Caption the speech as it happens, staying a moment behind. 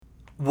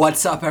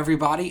What's up,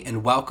 everybody,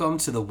 and welcome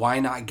to the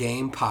Why Not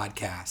Game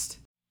podcast.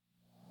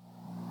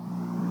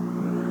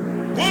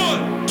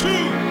 1, 2, 3,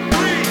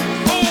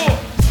 4.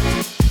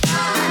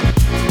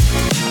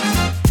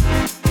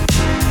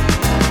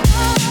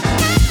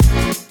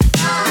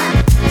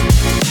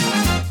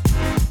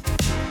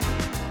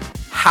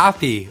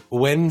 Happy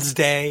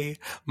Wednesday,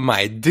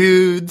 my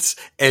dudes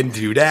and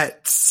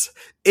dudettes.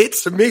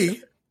 It's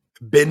me,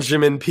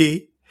 Benjamin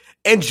P.,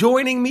 and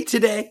joining me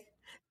today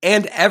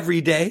and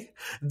every day,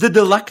 the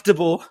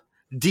delectable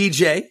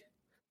DJ.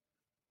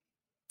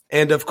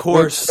 And of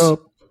course, the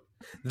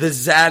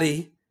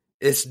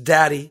zaddy-ist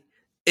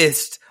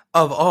daddy-ist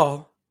of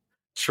all,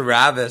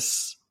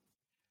 Travis.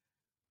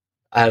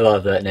 I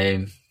love that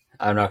name.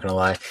 I'm not going to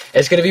lie.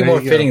 It's going to be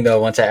more fitting,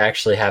 though, once I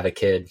actually have a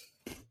kid.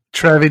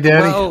 Travi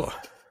Daddy? Well,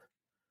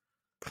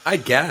 I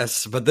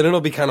guess, but then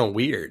it'll be kind of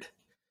weird.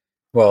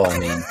 Well, I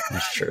mean,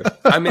 that's true.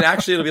 I mean,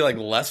 actually, it'll be like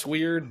less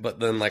weird, but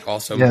then like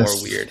also more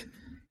weird.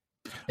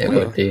 It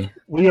would be.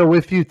 We are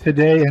with you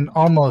today and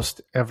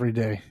almost every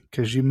day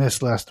because you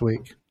missed last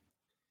week.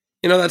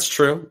 You know, that's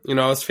true. You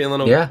know, I was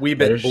feeling a wee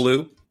bit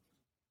blue,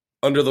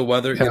 under the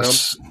weather, you know.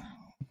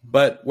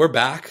 But we're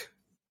back.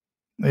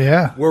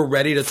 Yeah. We're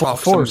ready to talk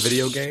some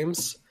video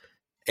games.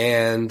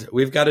 And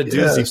we've got a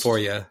doozy for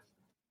you.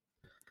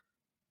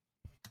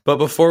 But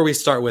before we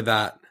start with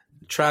that,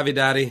 Travi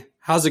Daddy,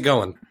 how's it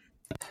going?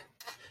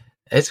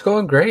 It's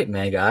going great,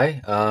 man,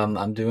 guy.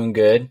 I'm doing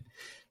good.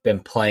 Been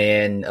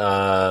playing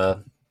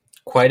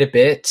quite a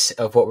bit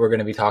of what we're going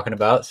to be talking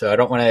about, so I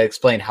don't want to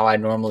explain how I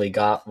normally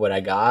got what I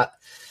got,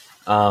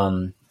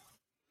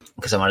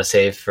 because I want to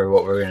save for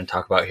what we're going to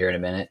talk about here in a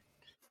minute.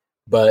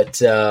 But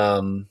yeah,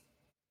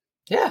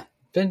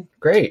 been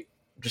great.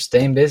 Just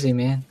staying busy,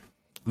 man.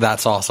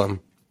 That's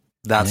awesome.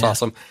 That's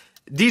awesome.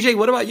 DJ,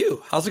 what about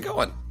you? How's it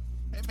going?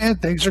 Hey, man,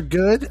 things are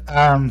good.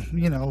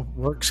 You know,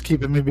 work's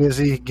keeping me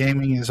busy.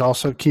 Gaming is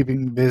also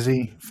keeping me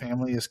busy.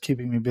 Family is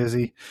keeping me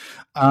busy.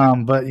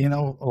 But, you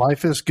know,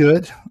 life is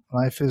good.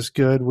 Life is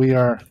good. We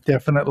are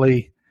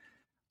definitely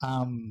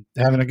having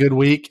a good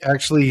week.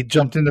 Actually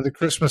jumped into the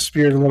Christmas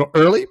spirit a little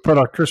early. Put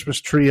our Christmas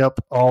tree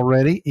up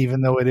already, even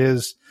though it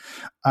is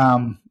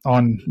as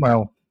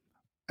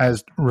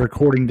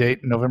recording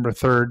date, November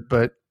 3rd.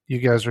 But you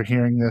guys are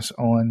hearing this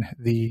on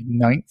the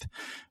 9th.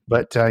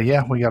 But,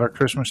 yeah, we got our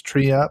Christmas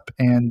tree up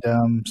and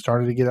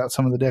started to get out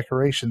some of the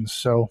decorations.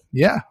 So,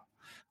 yeah,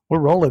 we're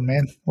rolling,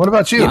 man. What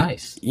about you?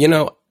 Nice. You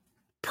know,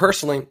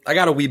 personally, I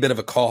got a wee bit of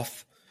a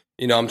cough.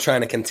 You know, I'm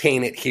trying to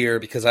contain it here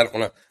because I don't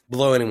want to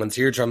blow anyone's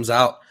eardrums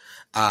out.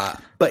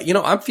 But, you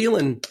know, I'm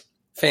feeling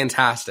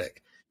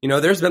fantastic. You know,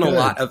 there's been a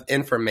lot of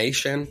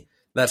information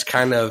that's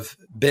kind of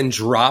been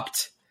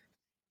dropped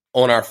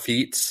on our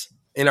feet,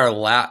 in our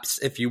laps,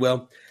 if you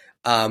will.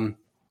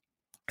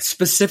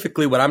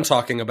 Specifically, what I'm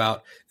talking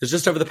about is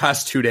just over the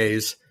past 2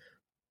 days.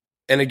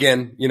 And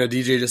again, you know,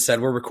 DJ just said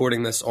we're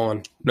recording this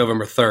on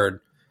November 3rd.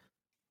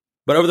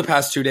 But over the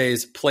past 2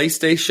 days,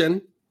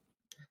 PlayStation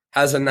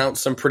has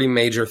announced some pretty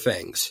major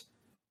things.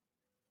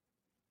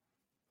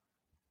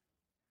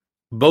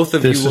 Both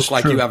of you look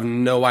like you have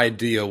no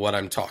idea what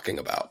I'm talking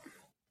about.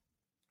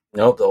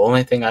 Nope, the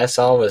only thing I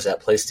saw was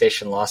that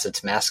PlayStation lost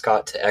its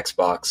mascot to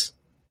Xbox,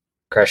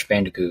 Crash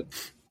Bandicoot.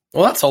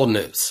 Well, that's old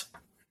news.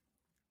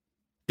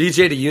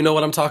 DJ, do you know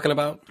what I'm talking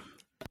about?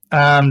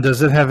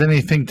 Does it have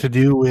anything to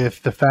do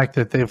with the fact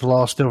that they've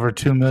lost over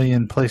 2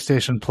 million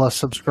PlayStation Plus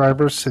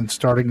subscribers since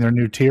starting their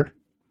new tier?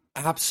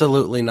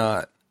 Absolutely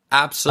not.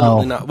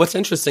 Absolutely not. What's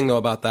interesting, though,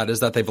 about that is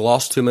that they've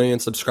lost 2 million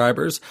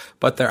subscribers,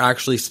 but they're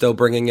actually still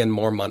bringing in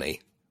more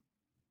money.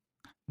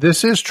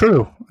 This is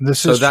true.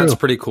 So that's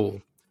pretty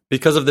cool.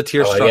 Because of the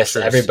tier structures. I guess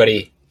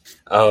everybody...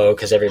 Oh,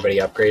 because everybody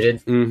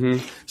upgraded?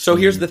 Mm-hmm. So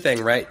here's the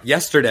thing, right?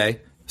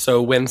 Yesterday,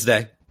 so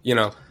Wednesday, you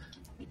know,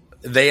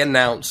 they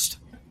announced,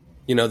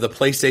 you know, the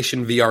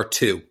PlayStation VR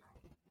 2.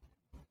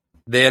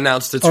 They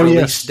announced its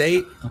release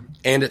date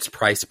and its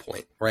price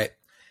point, right?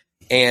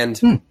 And,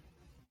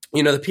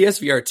 you know, the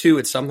PSVR 2,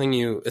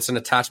 it's an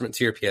attachment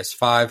to your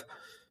PS5.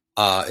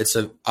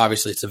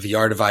 Obviously it's a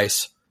VR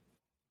device.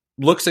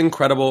 Looks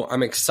incredible.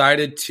 I'm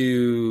excited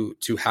to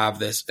have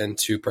this and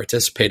to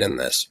participate in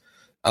this.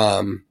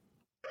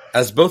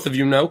 As both of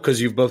you know, because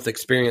you've both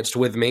experienced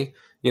with me,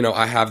 you know,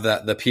 I have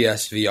the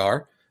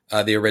PSVR,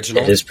 the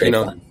original. It is pretty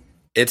fun.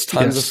 It's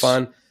tons of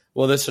fun.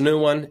 Well, this new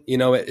one, you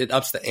know, it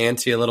ups the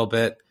ante a little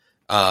bit.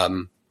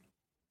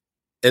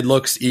 It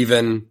looks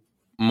even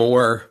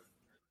more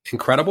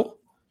incredible,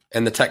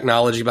 and the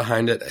technology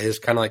behind it is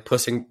kind of like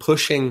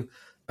pushing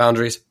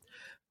boundaries.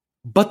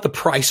 But the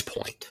price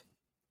point.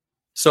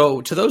 So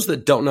to those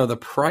that don't know, the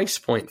price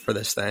point for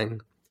this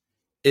thing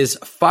is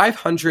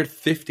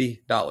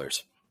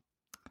 $550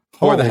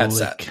 for the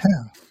headset.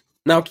 Cow.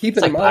 Now keep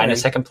in mind, buying a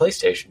second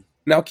PlayStation.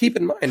 Now keep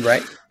in mind,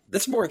 right?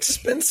 That's more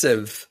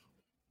expensive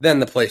than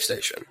the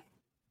PlayStation.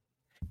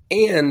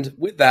 And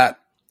with that,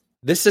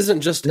 this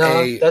isn't just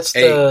that's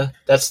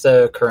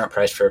the current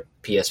price for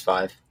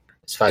PS5.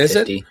 It's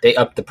 $550. They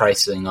upped the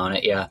pricing on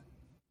it, yeah.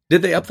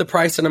 Did they up the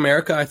price in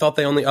America? I thought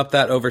they only upped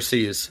that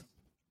overseas.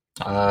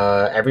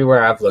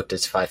 Everywhere I've looked,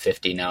 it's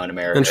 $550 now in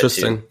America.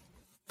 Interesting. Too.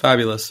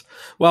 Fabulous.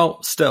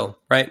 Well, still,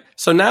 right?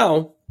 So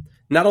now,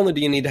 not only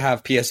do you need to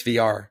have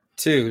PSVR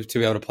 2 to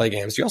be able to play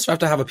games, you also have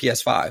to have a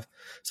PS5.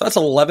 So that's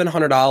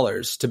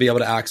 $1,100 to be able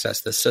to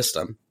access this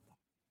system.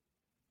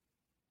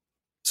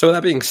 So with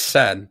that being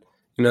said,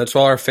 to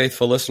all our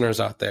faithful listeners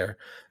out there,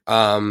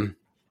 get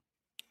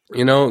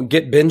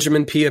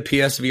Benjamin P a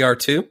PSVR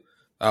 2.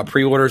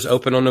 Pre-orders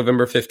open on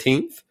November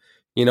 15th.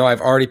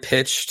 I've already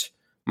pitched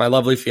my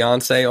lovely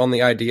fiance on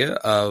the idea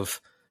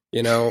of,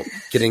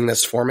 getting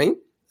this for me.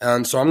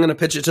 And so I'm going to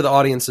pitch it to the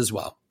audience as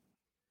well.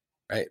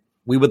 Right?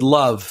 We would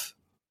love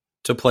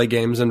to play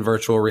games in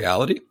virtual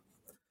reality.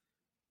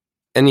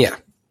 And yeah,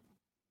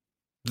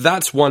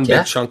 that's one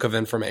big chunk of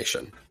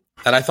information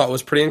that I thought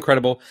was pretty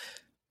incredible.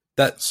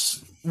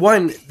 That's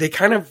one, they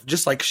kind of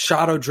just like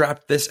shadow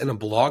dropped this in a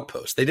blog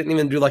post. They didn't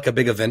even do like a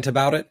big event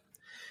about it.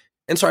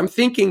 And so I'm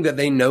thinking that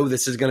they know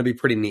this is going to be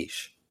pretty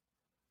niche.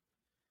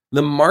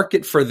 The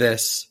market for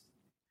this,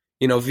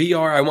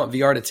 VR, I want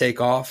VR to take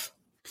off.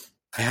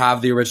 I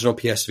have the original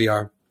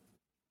PSVR.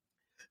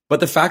 But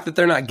the fact that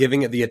they're not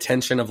giving it the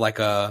attention of like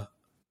a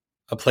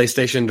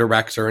PlayStation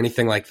Direct or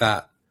anything like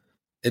that,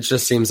 it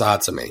just seems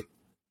odd to me.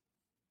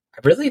 I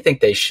really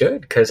think they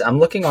should, because I'm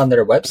looking on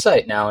their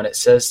website now, and it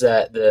says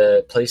that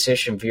the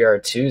PlayStation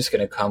VR 2 is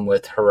going to come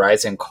with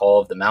Horizon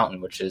Call of the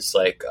Mountain, which is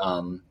like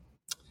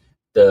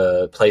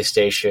the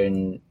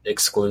PlayStation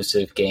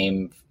exclusive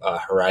game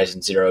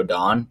Horizon Zero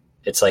Dawn.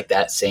 It's like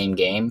that same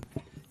game,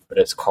 but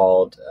it's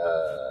called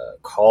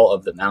Call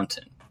of the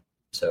Mountain.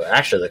 So it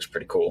actually looks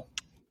pretty cool.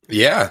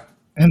 Yeah.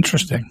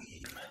 Interesting.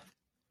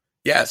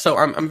 Yeah, so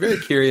I'm very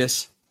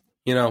curious,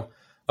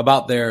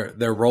 about their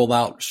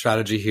rollout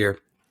strategy here.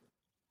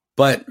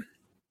 But,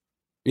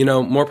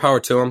 more power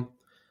to them.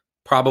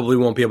 Probably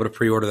won't be able to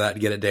pre-order that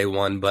and get it day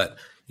one, but,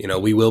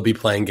 we will be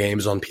playing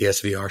games on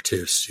PSVR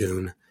 2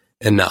 soon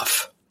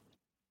enough.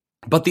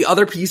 But the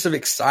other piece of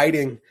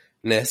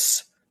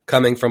excitingness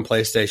coming from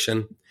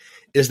PlayStation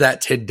is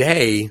that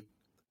today,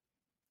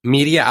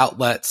 media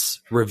outlets'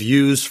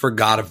 reviews for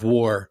God of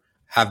War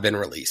have been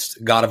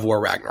released. God of War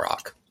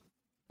Ragnarok.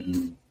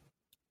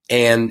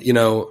 And,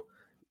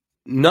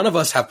 none of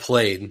us have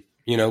played,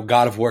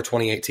 God of War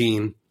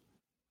 2018,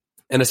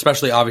 and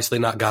especially, obviously,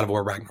 not God of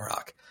War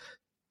Ragnarok.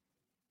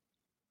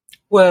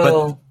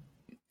 Well,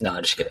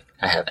 no, just kidding.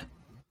 I haven't.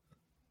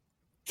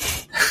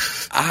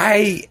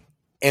 I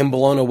am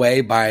blown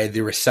away by the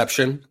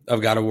reception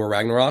of God of War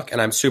Ragnarok,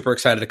 and I'm super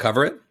excited to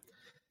cover it.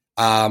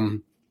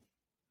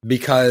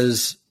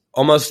 Because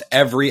almost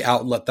every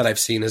outlet that I've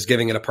seen is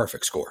giving it a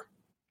perfect score.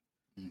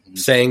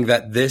 Saying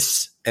that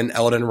this and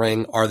Elden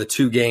Ring are the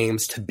two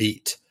games to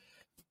beat,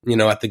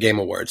 at the Game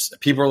Awards.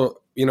 People,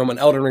 when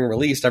Elden Ring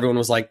released, everyone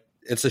was like,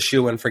 it's a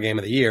shoe-in for Game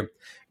of the Year.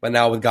 But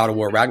now with God of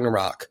War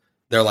Ragnarok,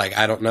 they're like,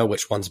 I don't know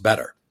which one's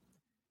better.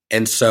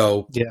 And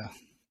so,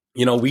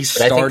 we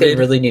started. I think they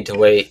really need to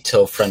wait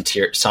till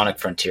Sonic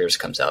Frontiers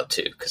comes out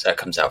too, because that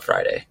comes out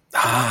Friday.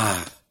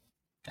 I'm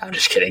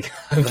just kidding.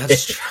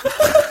 That's true.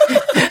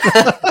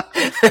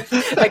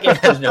 That game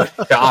has no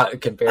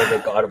shot compared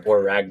to God of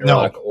War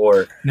Ragnarok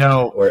or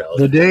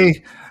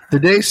the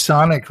day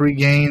Sonic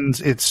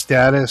regains its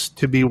status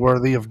to be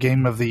worthy of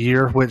Game of the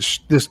Year,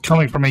 which this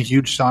coming from a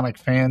huge Sonic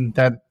fan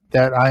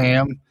that I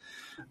am,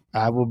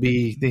 I will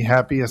be the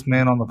happiest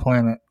man on the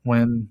planet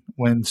when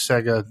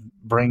Sega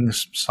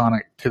brings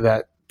Sonic to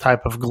that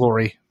type of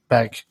glory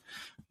back,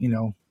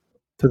 to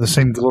the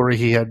same glory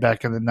he had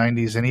back in the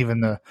 90s and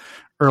even the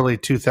early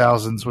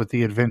 2000s with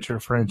the Adventure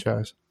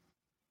franchise.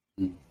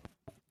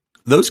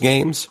 Those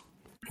games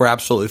were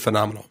absolutely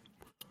phenomenal.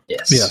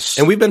 Yes.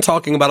 And we've been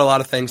talking about a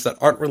lot of things that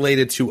aren't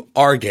related to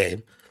our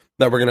game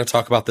that we're going to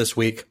talk about this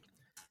week.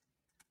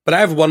 But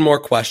I have one more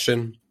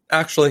question.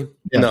 Actually,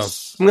 no.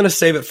 I'm going to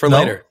save it for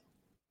later.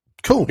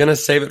 Cool. I'm going to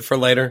save it for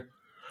later.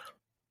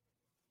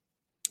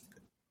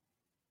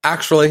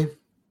 Actually,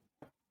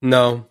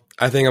 no.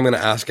 I think I'm going to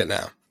ask it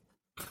now.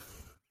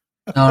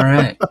 All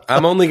right.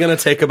 I'm only going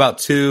to take about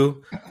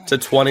 2 to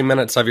 20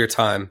 minutes of your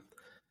time.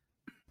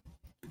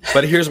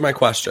 But here's my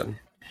question.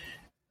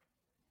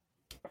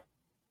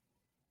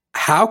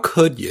 How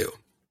could you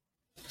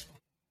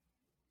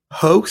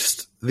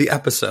host the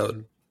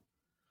episode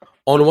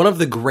on one of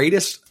the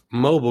greatest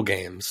mobile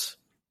games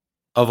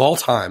of all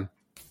time,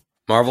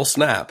 Marvel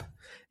Snap,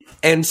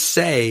 and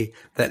say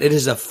that it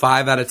is a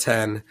 5 out of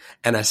 10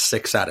 and a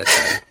 6 out of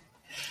 10?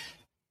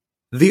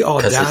 The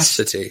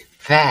audacity.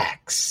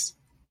 Facts.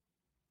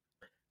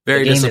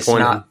 Very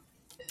disappointing.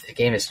 The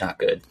game is not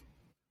good.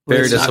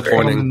 Very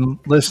disappointing.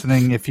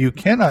 Listening, if you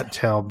cannot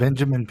tell,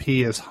 Benjamin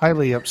P is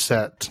highly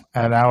upset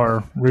at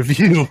our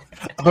review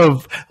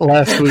of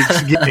last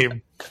week's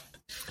game.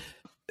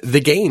 The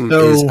game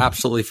is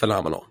absolutely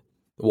phenomenal.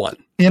 One.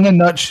 In a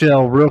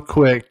nutshell, real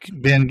quick,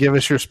 Ben, give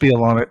us your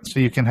spiel on it so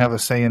you can have a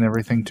say in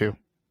everything too.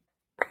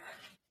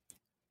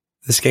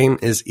 This game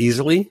is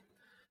easily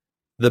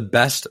the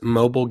best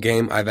mobile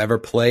game I've ever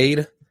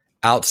played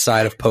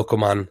outside of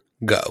Pokemon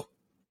Go.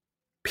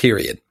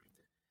 Period.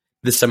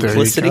 The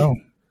simplicity,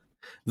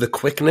 the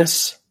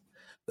quickness,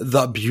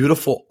 The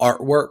beautiful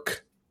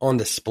artwork on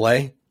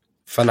display,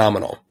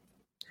 phenomenal.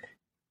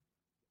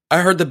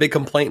 I heard the big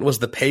complaint was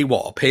the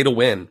paywall, pay to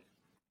win.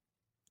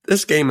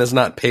 This game is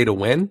not pay to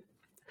win.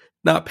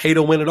 Not pay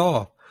to win at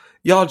all.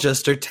 Y'all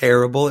just are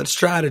terrible at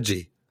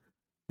strategy.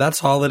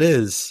 That's all it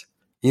is.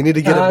 You need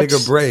to get a bigger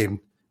brain.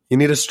 You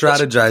need to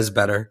strategize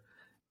better,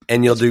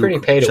 and you'll do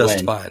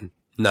just fine.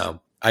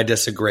 No, I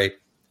disagree.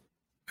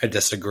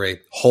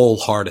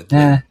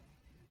 Wholeheartedly.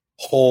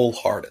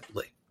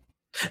 Wholeheartedly.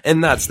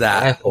 And that's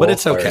that. But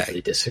it's okay. I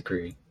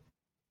disagree.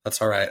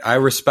 That's all right. I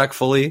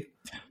respectfully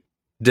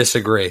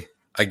disagree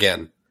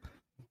again.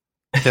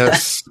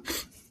 Yes.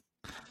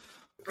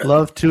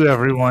 Love to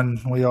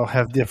everyone. We all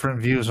have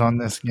different views on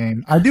this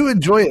game. I do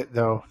enjoy it,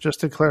 though.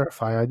 Just to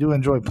clarify, I do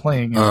enjoy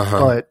playing it,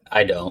 but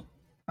I don't.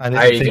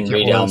 I even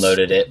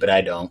re-downloaded it, but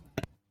I don't.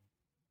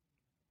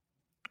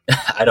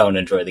 I don't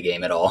enjoy the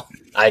game at all.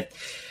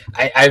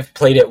 I've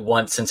played it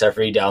once since I've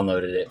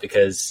re-downloaded it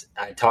because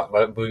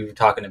we were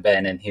talking to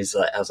Ben, and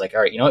I was like,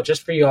 all right, you know what?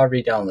 Just for you, I'll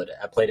re-download it.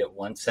 I played it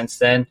once since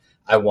then.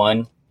 I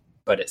won,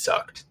 but it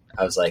sucked.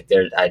 I was like,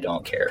 I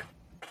don't care.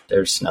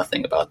 There's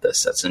nothing about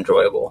this that's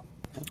enjoyable.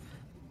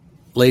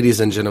 Ladies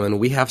and gentlemen,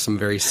 we have some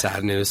very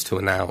sad news to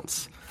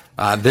announce.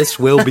 This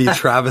will be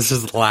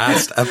Travis's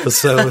last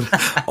episode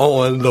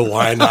on the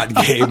Why Not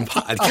Game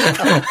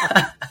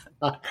podcast.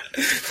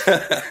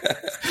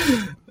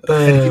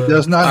 And he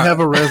does not have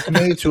a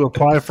resume to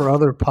apply for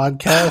other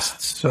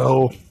podcasts,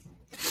 so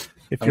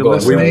if you're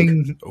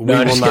listening, we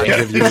will not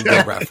give you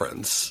the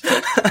reference.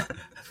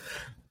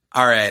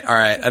 All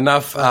right.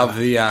 Enough of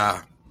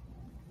the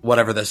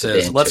whatever this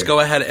is. Banter. Let's go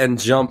ahead and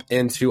jump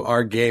into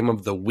our game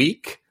of the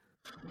week.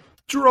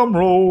 Drum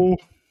roll.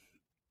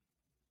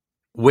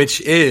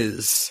 Which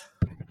is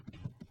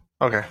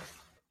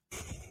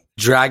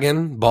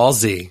Dragon Ball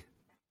Z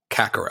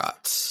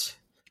Kakarot.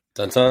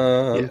 Dun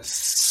dun.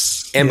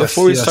 Yes. And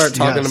before we start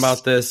talking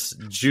about this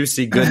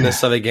juicy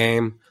goodness of a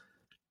game,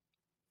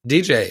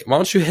 DJ, why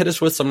don't you hit us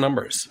with some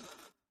numbers?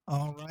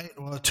 All right.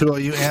 Well, to all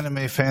you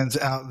anime fans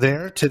out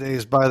there,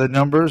 today's By the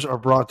Numbers are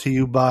brought to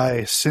you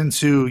by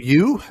Sensu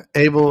U,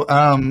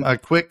 a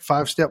quick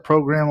 5-step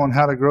program on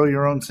how to grow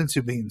your own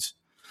sensu beans,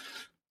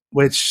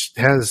 which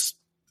has,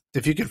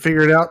 if you can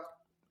figure it out,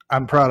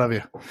 I'm proud of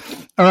you.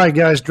 All right,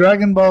 guys.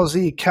 Dragon Ball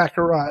Z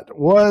Kakarot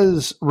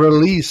was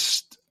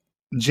released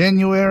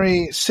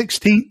January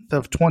 16th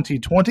of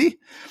 2020.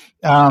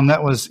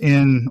 That was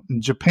in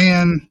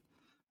Japan,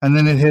 and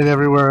then it hit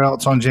everywhere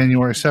else on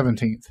January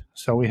 17th.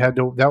 So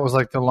that was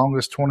like the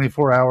longest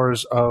 24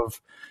 hours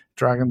of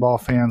Dragon Ball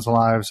fans'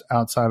 lives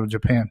outside of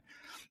Japan.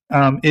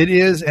 It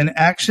is an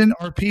action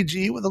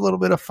RPG with a little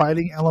bit of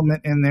fighting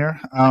element in there.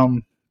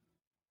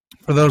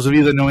 For those of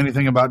you that know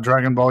anything about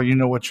Dragon Ball, you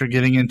know what you're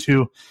getting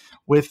into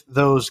with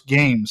those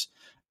games.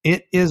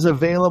 It is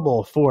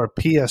available for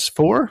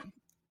PS4,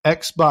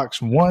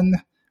 Xbox One,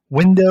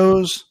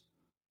 Windows,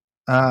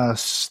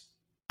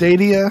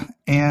 Stadia,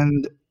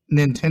 and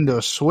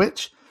Nintendo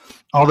Switch.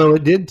 Although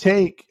it did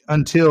take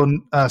until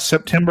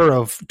September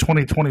of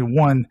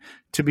 2021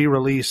 to be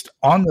released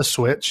on the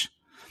Switch.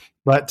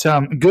 But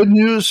good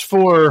news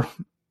for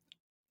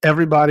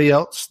everybody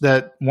else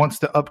that wants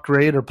to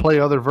upgrade or play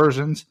other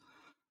versions.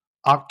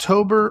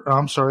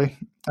 January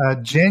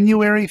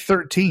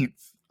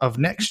 13th of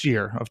next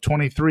year of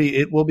 23,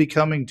 it will be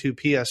coming to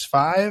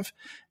PS5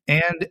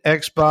 and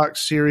Xbox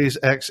Series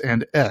X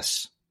and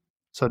S.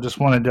 So just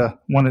wanted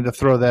to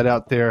throw that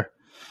out there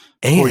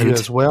for you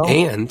as well.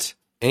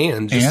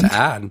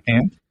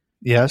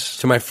 Yes,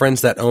 to my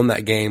friends that own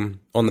that game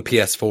on the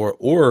PS4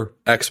 or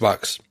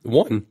Xbox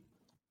One,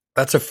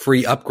 that's a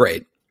free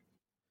upgrade.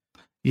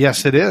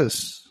 Yes, it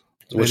is.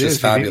 Which is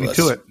fabulous.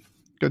 You beat me to it.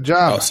 Good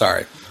job. Oh,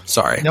 sorry.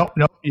 Nope.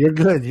 You're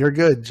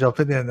good.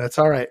 Jumping in. That's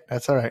all right.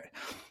 The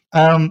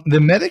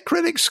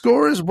Metacritic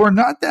scores were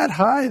not that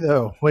high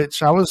though,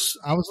 which I was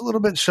a little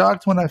bit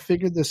shocked when I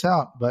figured this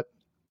out. But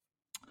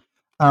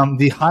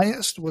the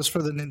highest was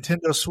for the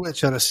Nintendo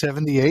Switch at a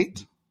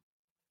 78.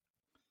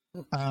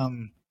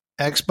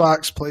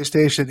 Xbox,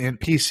 PlayStation, and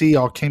PC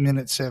all came in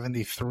at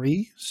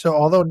 73. So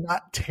although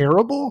not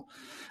terrible,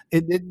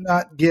 it did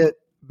not get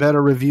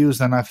better reviews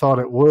than I thought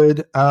it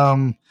would.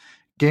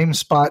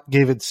 GameSpot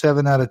gave it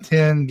 7 out of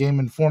 10. Game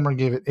Informer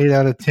gave it 8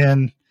 out of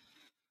 10.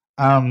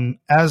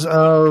 As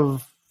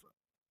of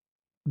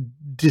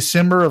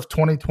December of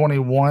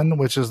 2021,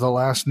 which is the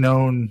last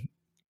known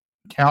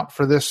count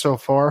for this so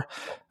far,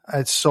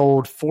 it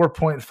sold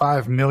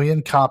 4.5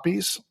 million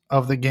copies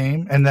of the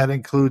game, and that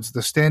includes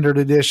the standard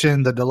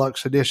edition, the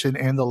deluxe edition,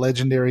 and the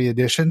legendary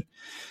edition.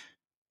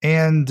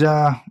 And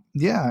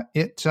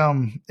it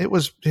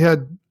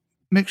had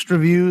mixed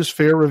reviews,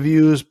 fair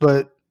reviews,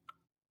 but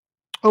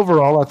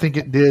overall, I think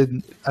it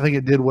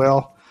did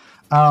well.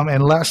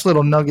 And last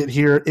little nugget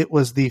here, it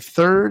was the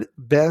third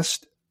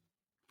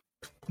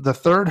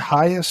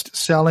highest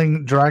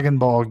selling Dragon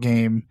Ball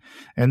game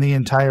in the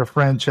entire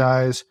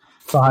franchise,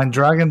 behind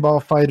Dragon Ball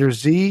Fighter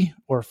Z,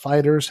 or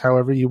Fighters,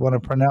 however you want to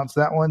pronounce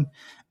that one,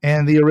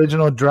 and the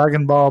original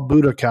Dragon Ball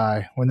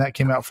Budokai. When that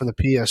came out for the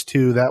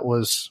PS2, that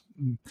was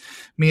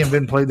Me and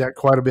Ben played that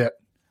quite a bit.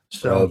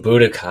 So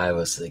Budokai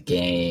was the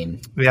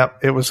game. Yep,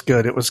 it was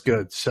good. It was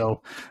good.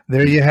 So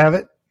there you have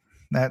it.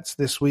 That's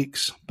this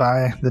week's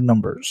By the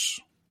Numbers.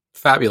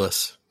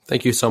 Fabulous.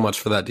 Thank you so much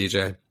for that,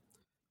 DJ.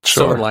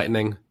 Sure. So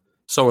enlightening,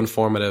 so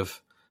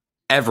informative.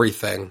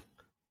 Everything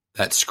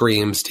that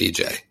screams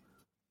DJ.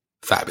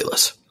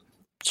 Fabulous.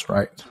 That's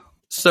right.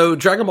 So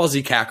Dragon Ball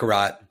Z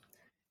Kakarot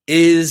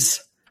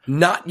is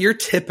not your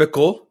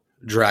typical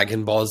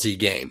Dragon Ball Z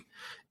game.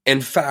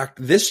 In fact,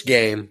 this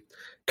game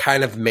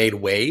kind of made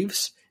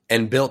waves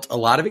and built a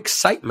lot of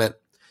excitement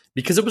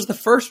because it was the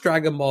first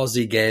Dragon Ball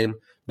Z game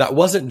that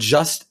wasn't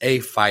just a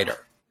fighter.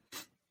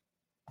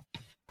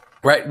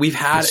 Right? We've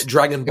had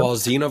Dragon Ball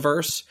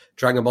Xenoverse,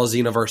 Dragon Ball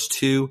Xenoverse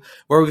 2,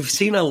 where we've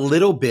seen a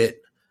little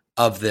bit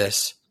of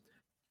this,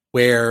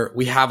 where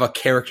we have a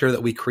character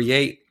that we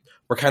create.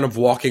 We're kind of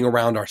walking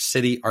around our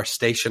city, our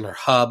station, our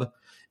hub,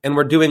 and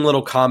we're doing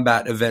little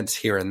combat events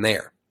here and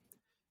there.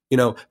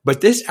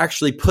 But this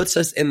actually puts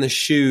us in the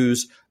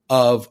shoes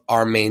of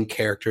our main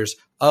characters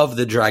of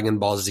the Dragon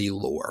Ball Z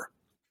lore.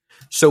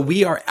 So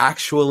we are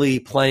actually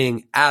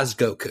playing as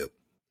Goku.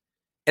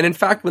 And in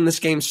fact, when this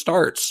game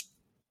starts,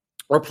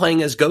 we're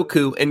playing as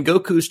Goku, and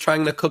Goku's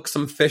trying to cook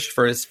some fish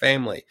for his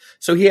family.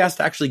 So he has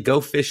to actually go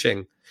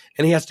fishing,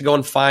 and he has to go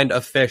and find a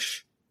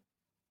fish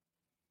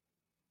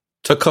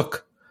to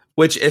cook,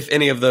 which if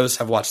any of those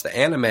have watched the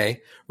anime,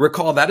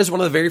 recall that is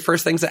one of the very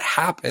first things that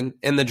happen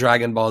in the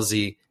Dragon Ball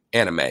Z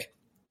anime.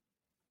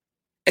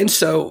 And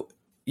so,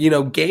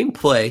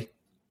 gameplay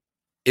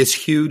is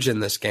huge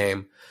in this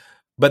game,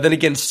 but then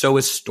again, so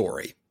is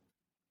story,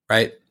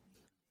 right?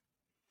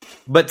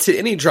 But to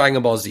any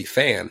Dragon Ball Z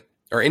fan,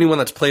 or anyone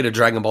that's played a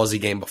Dragon Ball Z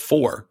game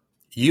before,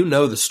 you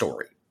know the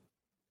story.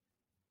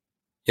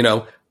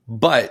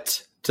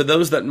 But to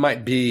those that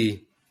might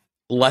be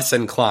less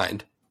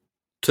inclined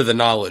to the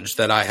knowledge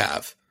that I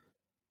have,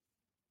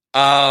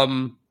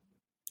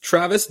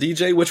 Travis,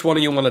 DJ, which one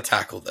of you want to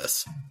tackle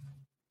this?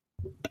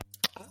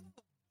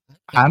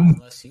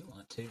 Unless you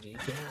want to,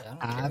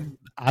 DJ.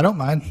 I don't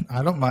mind.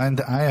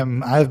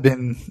 I've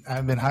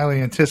been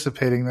highly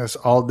anticipating this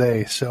all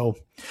day. So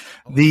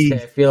I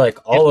feel like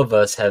all of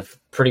us have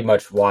pretty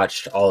much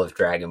watched all of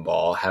Dragon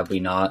Ball, have we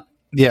not?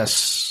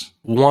 Yes.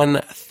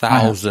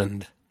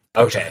 1,000.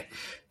 Okay.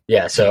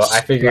 Yeah, so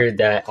I figured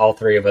that all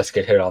three of us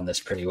could hit on this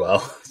pretty well.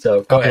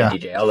 So go ahead,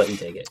 DJ. I'll let you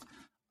take it.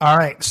 All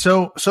right.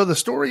 So the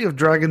story of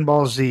Dragon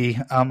Ball Z,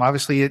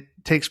 obviously it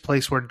takes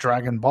place where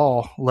Dragon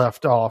Ball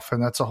left off,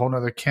 and that's a whole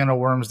nother can of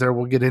worms there.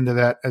 We'll get into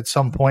that at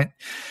some point.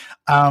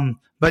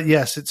 But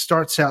yes, it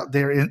starts out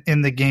there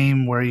in the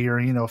game where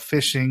you're,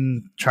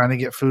 fishing, trying to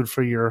get food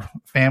for your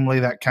family,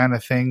 that kind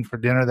of thing, for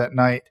dinner that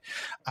night.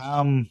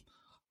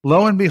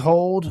 Lo and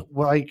behold,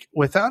 like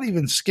without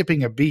even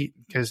skipping a beat,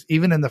 because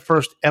even in the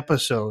first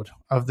episode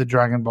of the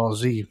Dragon Ball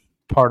Z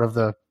part of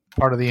the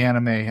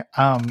anime,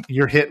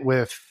 you're hit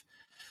with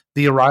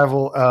the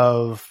arrival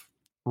of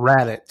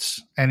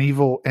Raditz, an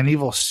evil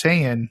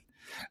Saiyan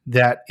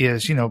that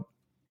is,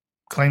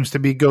 claims to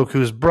be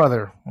Goku's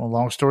brother. Well,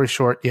 long story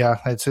short, yeah,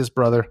 it's his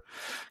brother.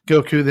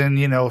 Goku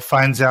then,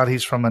 finds out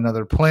he's from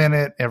another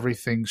planet.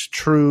 Everything's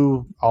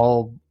true.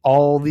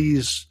 All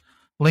these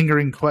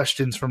lingering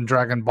questions from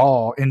Dragon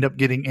Ball end up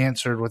getting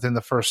answered within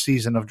the first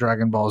season of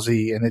Dragon Ball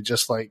Z, and it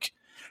just like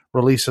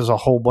releases a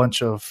whole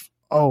bunch of,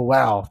 oh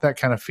wow, that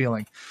kind of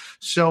feeling.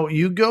 So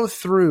you go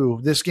through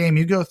this game,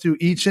 you go through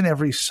each and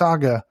every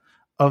saga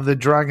of the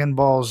Dragon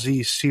Ball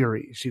Z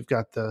series. You've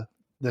got the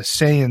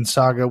Saiyan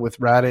saga with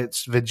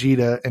Raditz,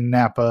 Vegeta, and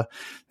Nappa.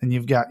 Then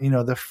you've got, the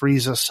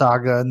Frieza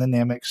saga and the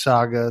Namek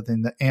saga,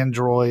 then the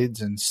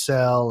androids and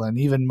Cell, and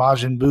even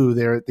Majin Buu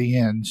there at the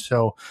end.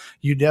 So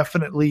you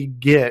definitely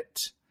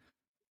get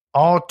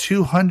all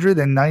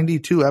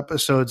 292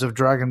 episodes of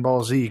Dragon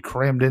Ball Z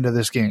crammed into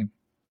this game.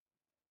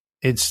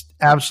 It's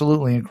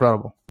absolutely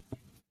incredible.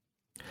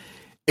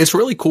 It's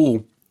really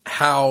cool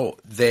how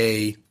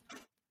they,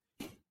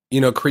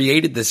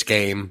 created this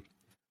game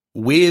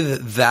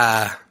with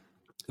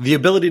the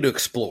ability to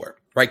explore,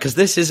 right? Because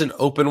this is an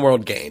open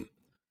world game.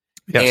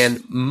 Yes.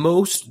 And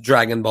most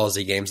Dragon Ball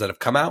Z games that have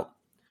come out,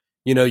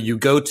 you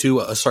go to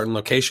a certain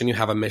location, you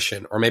have a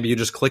mission, or maybe you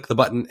just click the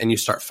button and you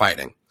start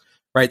fighting,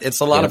 right?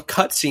 It's a lot of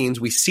cutscenes.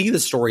 We see the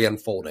story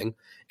unfolding,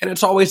 and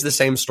it's always the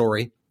same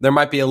story. There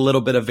might be a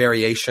little bit of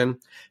variation,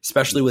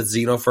 especially with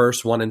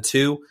Xenoverse 1 and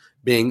 2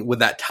 being with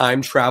that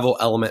time travel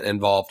element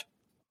involved.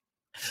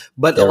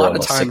 But they're a lot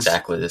of times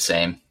exactly the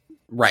same.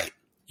 Right.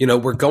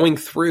 We're going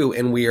through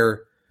and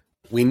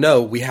we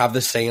know we have the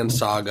Saiyan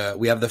saga,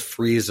 we have the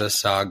Frieza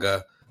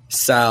saga,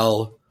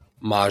 Cell,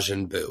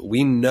 Majin Buu.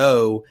 We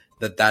know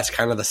that that's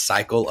kind of the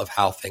cycle of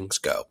how things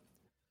go.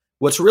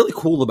 What's really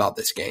cool about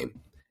this game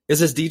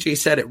is, as DJ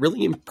said, it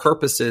really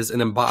purposes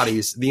and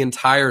embodies the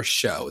entire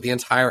show, the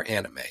entire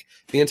anime,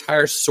 the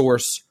entire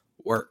source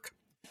work.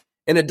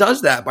 And it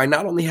does that by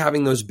not only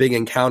having those big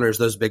encounters,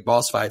 those big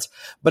boss fights,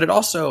 but it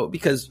also,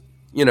 because,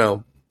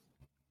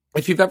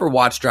 if you've ever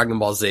watched Dragon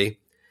Ball Z,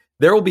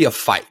 there will be a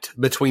fight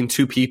between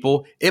two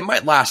people. It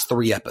might last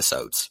 3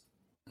 episodes.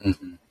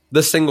 Mm-hmm.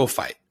 The single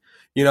fight.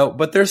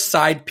 but there's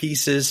side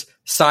pieces,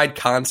 side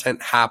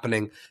content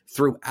happening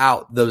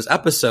throughout those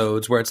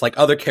episodes where it's like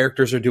other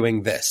characters are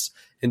doing this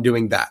and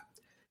doing that.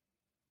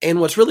 And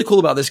what's really cool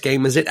about this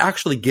game is it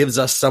actually gives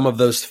us some of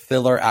those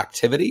filler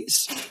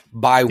activities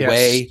by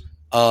way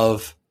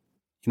of,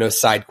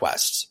 side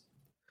quests.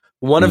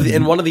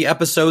 In one of the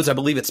episodes, I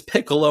believe it's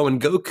Piccolo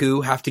and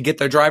Goku have to get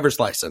their driver's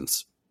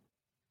license.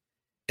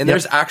 And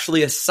there's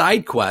actually a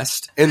side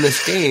quest in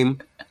this game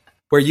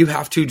where you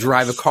have to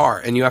drive a car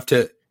and you have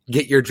to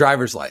get your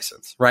driver's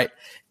license, right?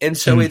 And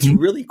so it's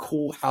really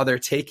cool how they're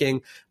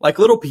taking like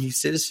little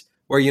pieces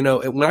where,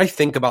 when I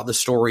think about the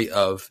story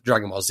of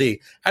Dragon Ball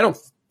Z, I don't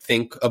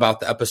think about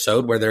the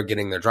episode where they're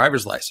getting their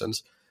driver's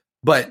license,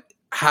 but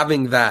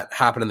having that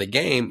happen in the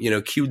game,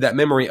 cued that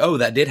memory. Oh,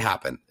 that did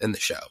happen in the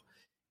show.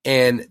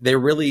 And they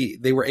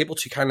were able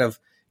to kind of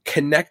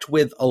connect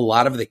with a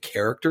lot of the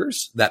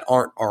characters that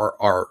aren't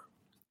our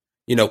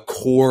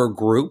core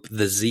group,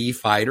 the Z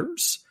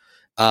fighters.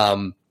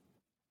 And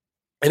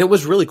it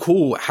was really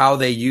cool how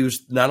they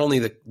used not only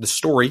the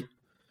story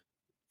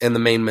and the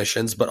main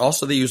missions, but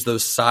also they used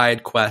those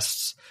side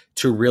quests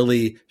to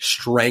really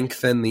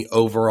strengthen the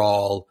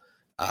overall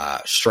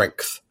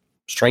strength.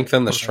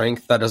 Strengthen the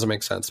strength, that doesn't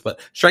make sense, but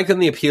strengthen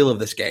the appeal of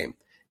this game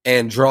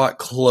and draw it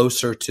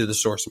closer to the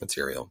source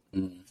material.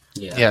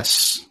 Yeah.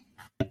 Yes.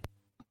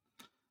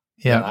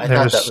 Yeah, I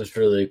thought that was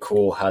really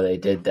cool how they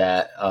did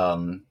that.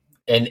 And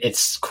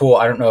it's cool.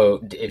 I don't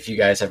know if you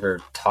guys ever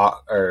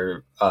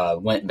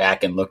went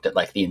back and looked at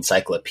like the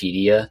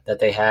encyclopedia that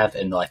they have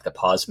and like the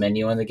pause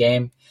menu in the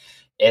game.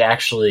 It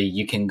actually,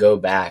 you can go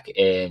back,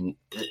 and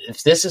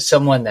if this is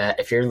someone that,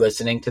 if you're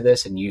listening to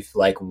this and you've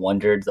like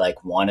wanted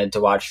to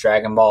watch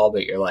Dragon Ball,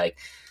 but you're like,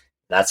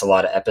 that's a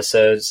lot of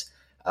episodes,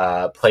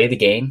 play the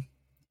game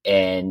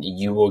and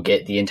you will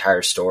get the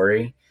entire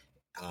story.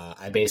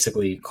 I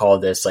basically call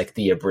this like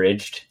the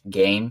abridged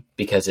game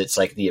because it's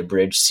like the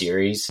abridged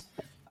series.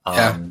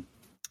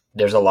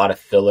 There's a lot of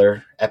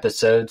filler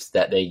episodes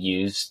that they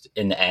used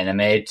in the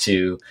anime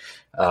to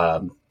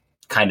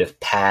kind of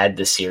pad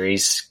the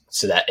series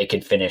so that it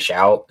could finish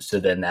out. So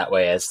then that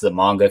way, as the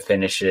manga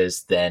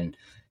finishes, then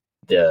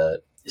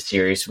the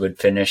series would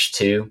finish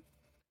too.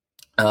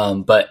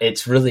 But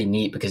it's really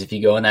neat because if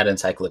you go in that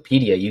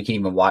encyclopedia, you can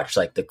even watch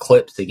like the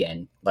clips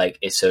again. Like,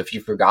 so if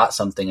you forgot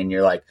something and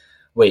you're like,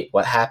 wait,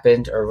 what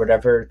happened or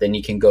whatever, then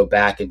you can go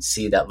back and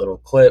see that little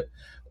clip,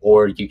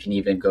 or you can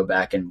even go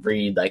back and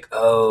read like,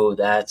 oh,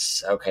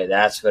 that's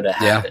what had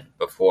happened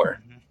before.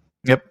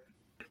 Yep.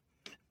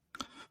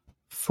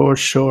 For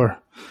sure.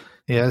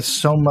 Yeah,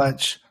 so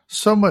much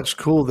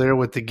cool there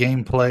with the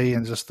gameplay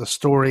and just the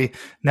story.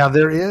 Now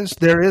there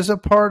is a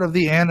part of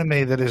the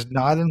anime that is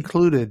not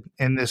included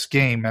in this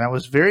game, and I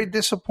was very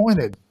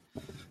disappointed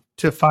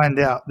to find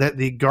out that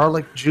the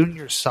Garlic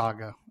Jr.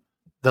 saga,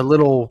 the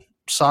little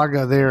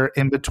saga there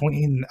in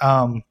between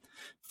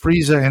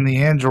Frieza and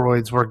the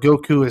androids, where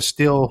Goku is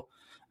still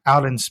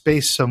out in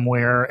space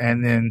somewhere,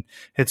 and then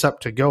it's up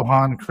to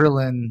Gohan,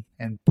 Krillin,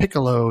 and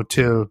Piccolo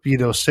to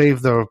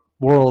save the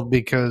world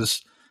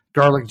because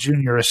Garlic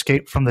Jr.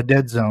 escaped from the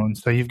dead zone.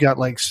 So you've got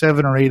like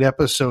 7 or 8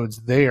 episodes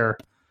there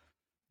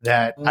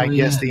that I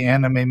guess the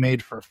anime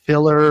made for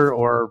filler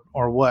or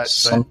what.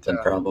 Something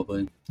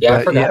probably. Yeah,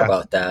 I forgot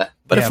about that.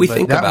 But if we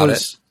think about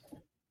it,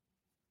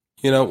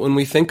 when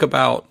we think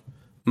about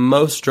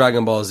most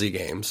Dragon Ball Z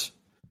games,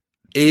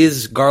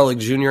 is Garlic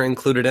Jr.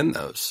 included in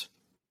those?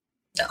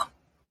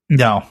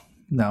 No.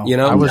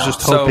 I was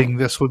just hoping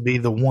this would be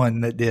the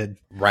one that did.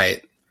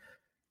 Right.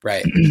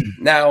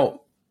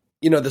 Now,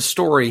 the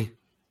story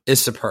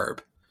is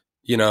superb.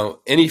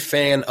 Any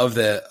fan of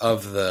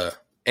the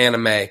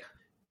anime,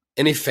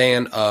 any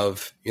fan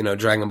of,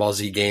 Dragon Ball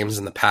Z games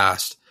in the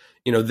past,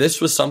 this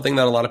was something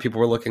that a lot of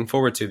people were looking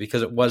forward to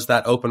because it was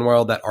that open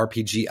world, that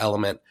RPG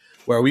element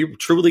where we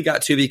truly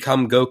got to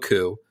become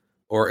Goku,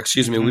 or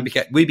excuse me,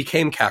 we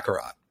became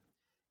Kakarot,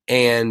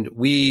 and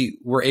we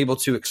were able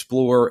to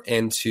explore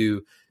and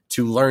to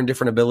learn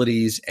different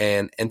abilities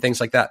and things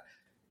like that.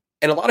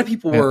 And a lot of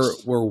people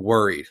were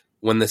worried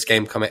when this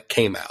game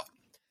came out,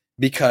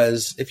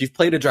 because if you've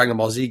played a Dragon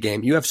Ball Z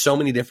game, you have so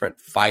many different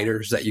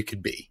fighters that you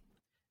could be.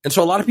 And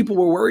so a lot of people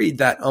were worried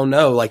that, oh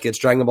no, like it's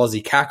Dragon Ball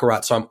Z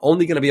Kakarot, so I'm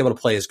only going to be able to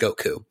play as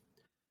Goku.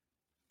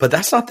 But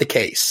that's not the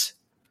case.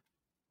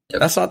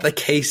 That's not the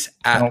case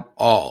at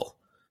all.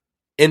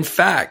 In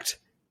fact,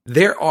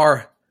 there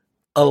are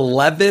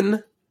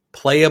 11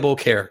 playable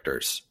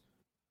characters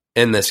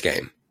in this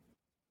game,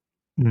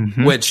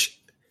 which,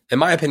 in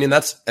my opinion,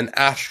 that's an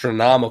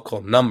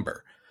astronomical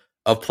number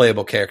of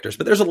playable characters,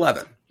 but there's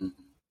 11.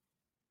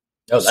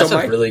 Oh, that's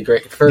a really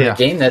great for a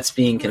game that's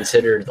being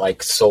considered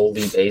like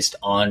solely based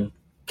on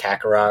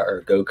Kakarot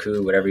or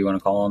Goku, whatever you want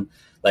to call them.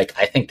 Like,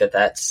 I think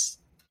that's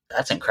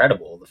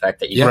incredible. The fact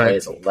that you can play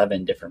as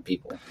 11 different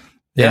people.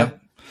 Yeah.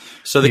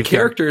 So the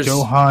characters,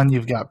 Gohan,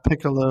 you've got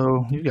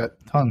Piccolo, you've got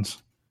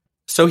tons.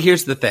 So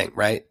here's the thing,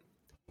 right?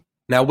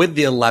 Now with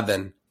the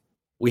 11,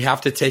 we have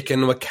to take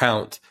into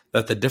account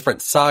that the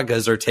different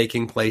sagas are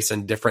taking place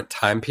in different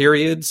time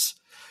periods.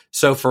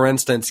 So, for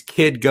instance,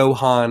 Kid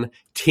Gohan,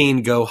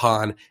 Teen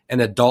Gohan,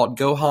 and Adult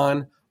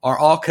Gohan are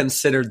all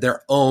considered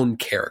their own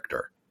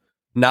character,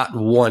 not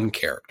one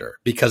character,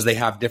 because they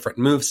have different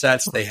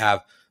movesets. They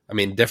have,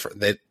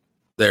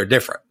 they're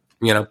different,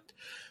 you know?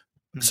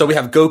 So we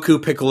have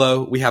Goku,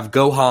 Piccolo, we have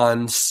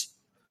Gohans,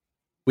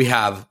 we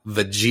have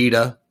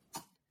Vegeta,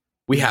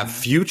 we have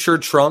Future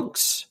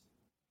Trunks,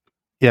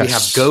 Yes. we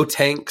have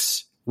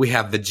Gotenks, we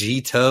have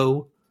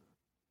Vegito.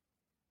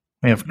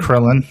 We have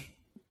Krillin.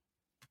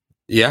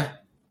 Yeah.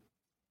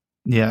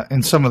 Yeah,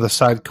 in some of the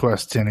side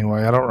quests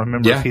anyway. I don't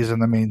remember Yeah. if he's in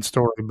the main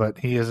story, but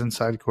he is in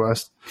side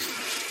quests.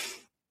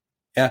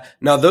 Yeah.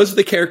 Now, those are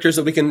the characters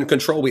that we can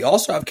control. We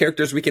also have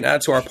characters we can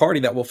add to our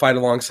party that will fight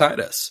alongside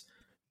us,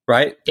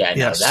 right? Yeah,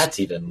 Yes. no, that's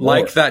even more.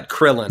 Like that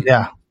Krillin.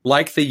 Yeah,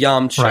 Like the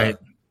Yamcha. right.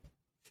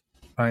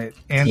 Right.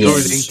 Android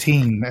Yes.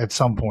 18 at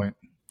some point.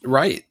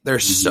 Right.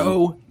 There's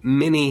so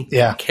many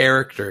Yeah.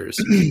 characters.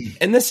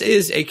 And this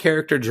is a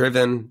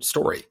character-driven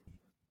story.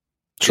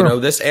 Sure. You know,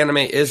 this anime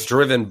is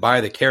driven by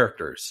the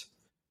characters.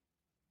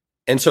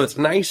 And so it's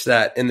nice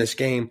that in this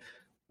game,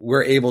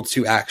 we're able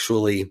to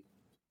actually,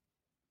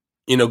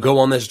 you know, go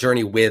on this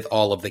journey with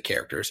all of the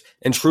characters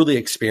and truly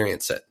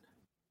experience it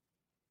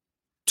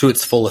to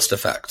its fullest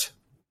effect.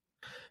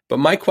 But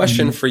my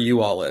question for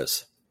you all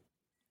is,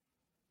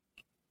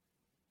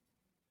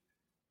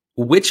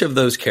 which of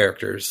those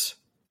characters,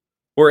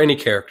 or any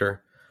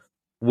character,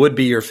 would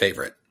be your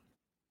favorite?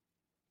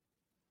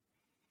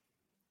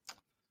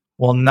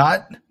 Well,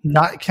 not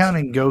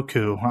counting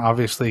Goku,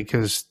 obviously,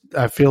 because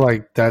I feel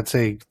like that's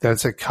a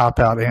cop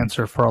out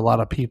answer for a lot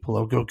of people.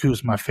 Oh,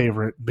 Goku's my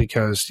favorite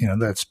because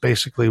that's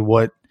basically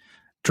what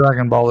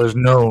Dragon Ball is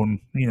known.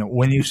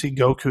 When you see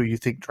Goku, you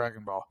think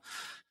Dragon Ball.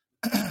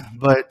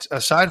 But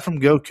aside from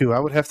Goku, I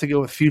would have to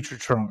go with Future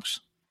Trunks.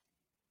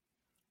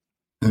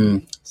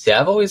 See,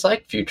 I've always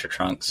liked Future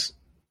Trunks,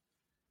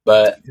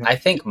 but I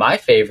think my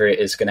favorite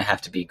is going to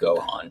have to be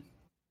Gohan.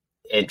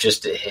 It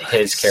just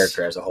his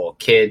character as a whole,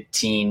 kid,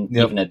 teen,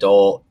 even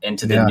adult,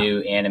 into the new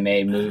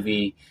anime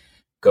movie.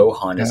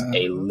 Gohan is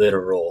a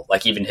literal,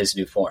 like even his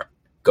new form.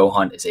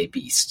 Gohan is a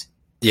beast.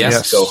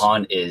 Yes.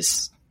 Gohan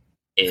is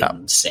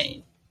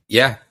insane.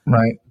 Yeah.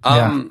 Right.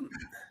 I'm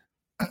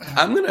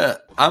gonna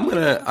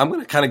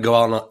kind of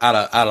go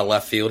out of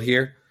left field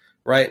here,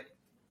 right?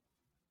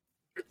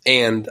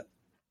 And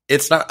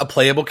it's not a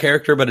playable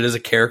character, but it is a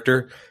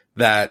character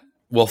that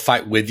will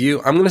fight with you.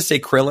 I'm gonna say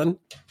Krillin.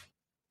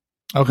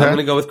 Okay. I'm going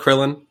to go with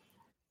Krillin.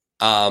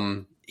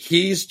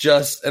 He's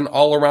just an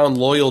all-around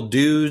loyal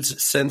dude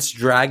since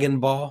Dragon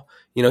Ball.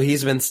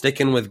 He's been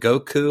sticking with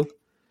Goku.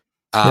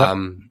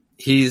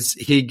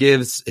 He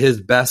gives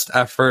his best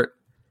effort.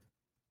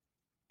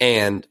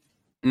 And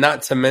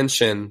not to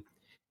mention,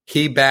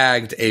 he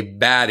bagged a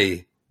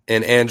baddie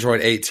in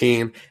Android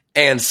 18.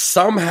 And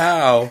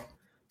somehow,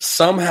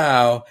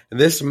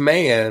 this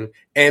man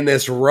and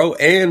this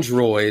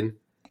android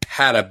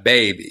had a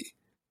baby.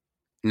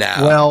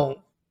 Now, well,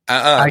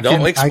 do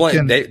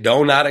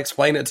not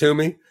explain it to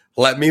me.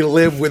 Let me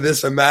live with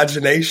this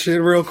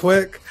imagination real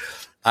quick.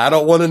 I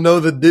don't want to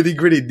know the nitty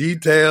gritty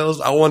details.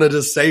 I want to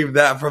just save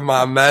that for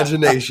my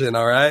imagination.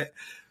 All right.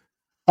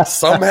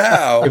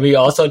 Somehow. Can we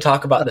also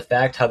talk about the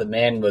fact how the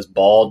man was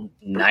bald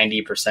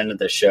 90% of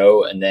the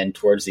show, and then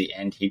towards the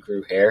end he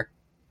grew hair?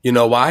 You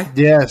know why?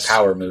 Yes.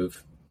 Power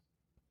move.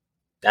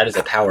 That is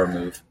a power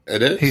move.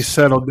 It is. He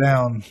settled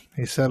down.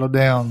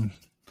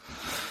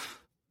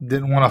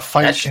 Didn't want to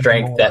fight. That strength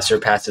anymore. that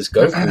surpasses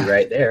Goku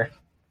right there.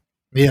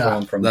 Yeah.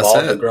 Going from That's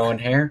bald it. to growing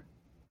hair.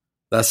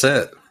 That's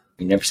it.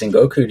 You've never seen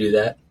Goku do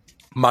that.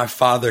 My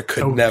father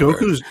could never.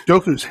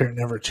 Goku's hair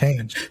never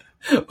changed.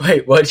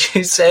 Wait, what'd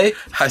you say?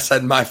 I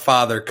said my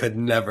father could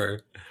never.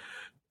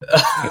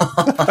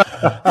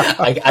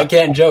 I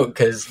can't joke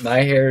because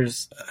my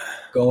hair's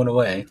going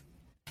away.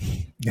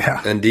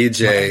 Yeah. And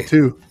DJ, Mine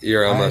too.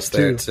 you're almost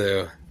Mine there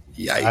too.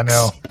 too.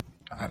 Yikes.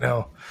 I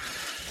know.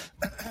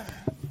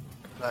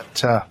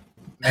 But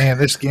man,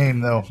 this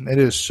game though, it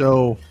is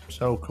so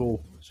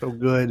cool, so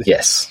good.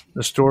 Yes.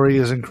 The story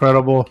is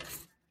incredible.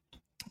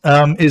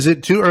 Is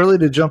it too early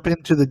to jump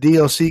into the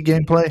DLC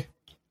gameplay?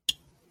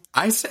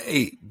 I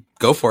say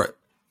go for it.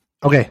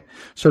 Okay,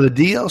 so the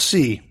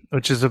DLC,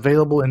 which is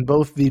available in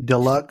both the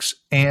deluxe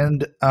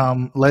and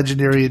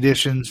legendary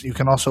editions, you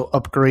can also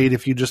upgrade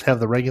if you just have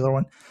the regular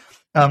one.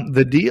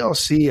 The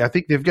DLC, I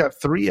think they've got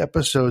 3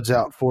 episodes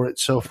out for it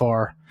so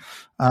far.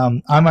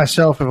 I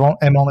myself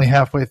am only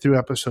halfway through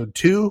episode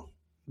 2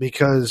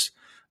 because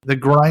the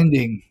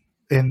grinding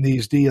in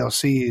these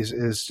DLCs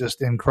is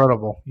just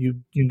incredible.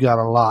 You got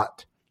a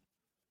lot.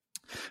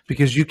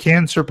 Because you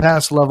can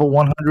surpass level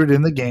 100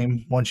 in the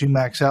game. Once you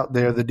max out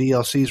there, the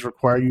DLCs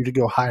require you to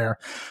go higher.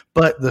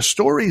 But the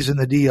stories in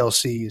the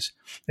DLCs,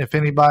 if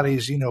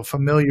anybody's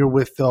familiar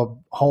with the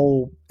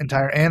whole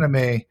entire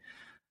anime,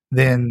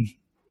 then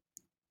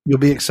you'll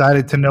be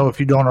excited to know,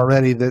 if you don't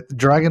already, that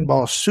Dragon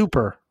Ball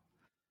Super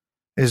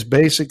is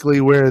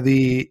basically where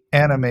the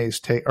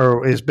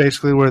is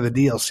basically where the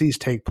DLCs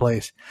take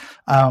place.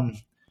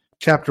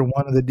 Chapter 1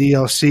 of the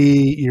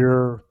DLC,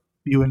 you're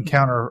you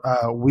encounter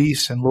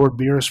Whis and Lord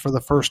Beerus for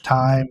the first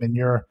time, and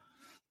you're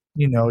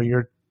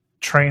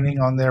training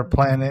on their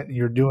planet, and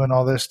you're doing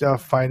all this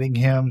stuff, fighting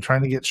him,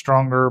 trying to get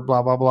stronger,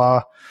 blah blah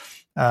blah.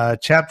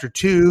 Chapter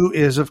 2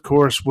 is, of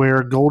course,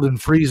 where Golden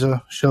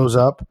Frieza shows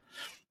up.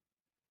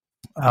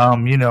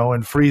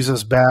 And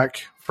Frieza's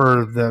back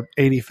for the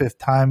 85th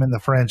time in the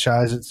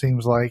franchise, it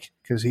seems like,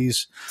 because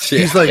he's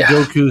like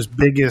Goku's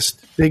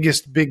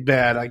biggest big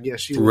bad, I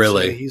guess you would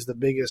say. He's the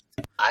biggest.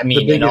 I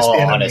mean, in all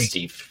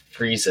honesty,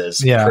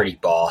 Frieza's pretty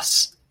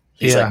boss.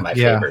 He's like my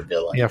favorite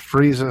villain. Yeah,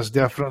 Frieza's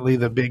definitely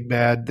the big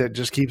bad that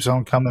just keeps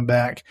on coming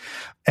back.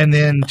 And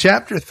then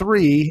Chapter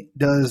 3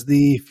 does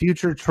the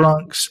Future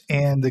Trunks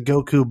and the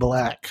Goku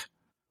Black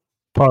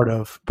part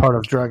of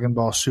Dragon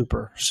Ball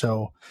Super.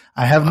 So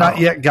I have not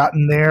yet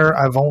gotten there.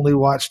 I've only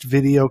watched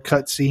video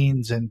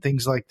cutscenes and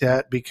things like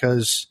that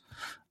because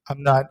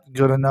I'm not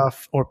good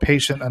enough or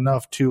patient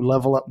enough to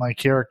level up my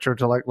character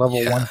to like level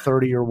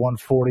 130 or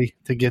 140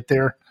 to get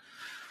there.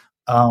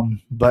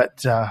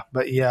 But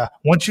yeah,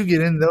 once you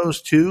get in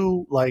those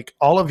two, like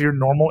all of your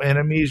normal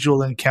enemies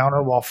you'll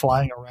encounter while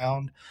flying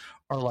around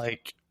are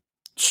like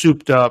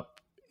souped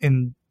up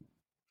and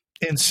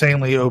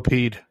insanely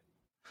OP'd.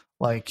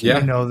 Like,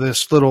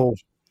 this little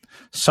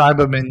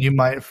Cyberman you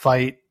might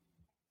fight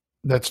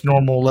that's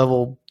normal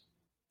level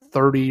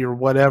 30 or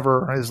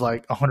whatever is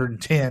like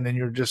 110, and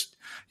you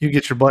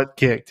get your butt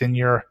kicked, and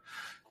you're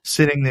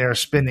sitting there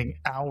spending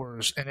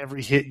hours, and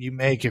every hit you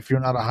make, if you're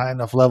not a high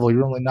enough level,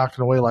 you're only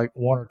knocking away like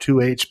 1 or 2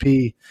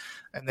 HP,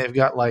 and they've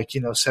got like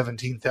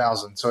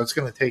 17,000, so it's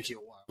going to take you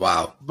a while.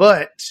 Wow.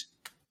 But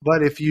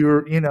if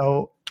you're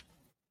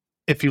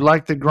if you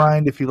like the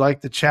grind, if you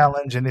like the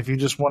challenge, and if you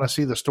just want to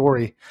see the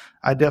story,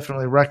 I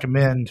definitely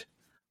recommend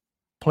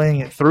playing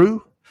it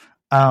through.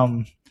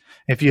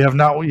 If you have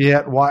not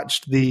yet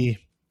watched the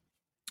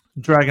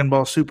Dragon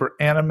Ball Super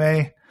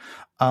anime,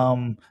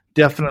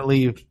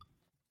 definitely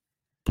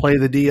play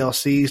the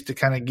DLCs to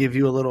kind of give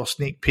you a little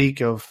sneak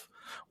peek of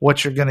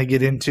what you're going to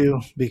get into,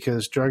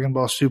 because Dragon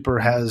Ball Super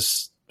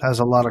has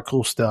a lot of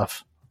cool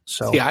stuff.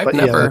 So,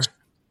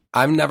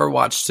 I've never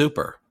watched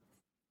Super.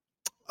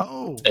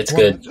 Oh, it's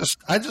good.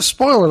 I just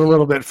spoiled it a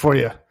little bit for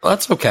you. Well,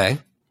 that's okay.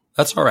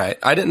 That's all right.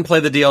 I didn't play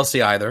the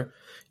DLC either.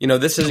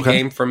 This is a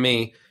game for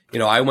me.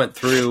 I went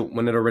through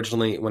when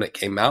it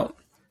came out.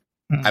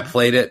 Mm-hmm. I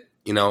played it.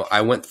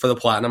 I went for the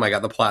platinum. I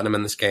got the platinum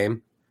in this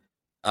game.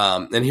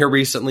 And here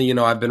recently,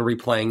 I've been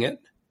replaying it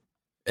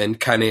and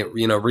kind of,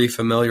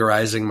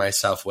 refamiliarizing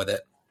myself with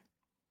it.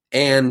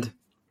 And,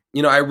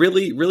 I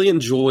really, really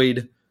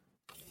enjoyed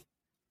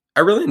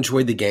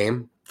the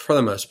game for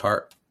the most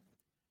part.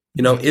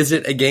 Is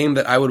it a game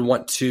that I would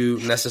want to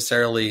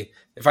necessarily,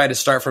 if I had to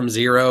start from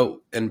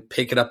zero and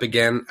pick it up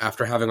again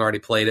after having already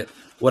played it,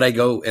 would I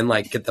go and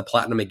get the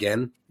platinum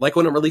again? Like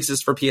when it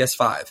releases for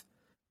PS5,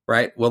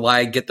 right? Will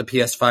I get the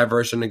PS5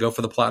 version and go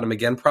for the platinum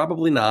again?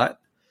 Probably not,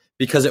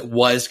 because it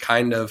was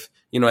kind of,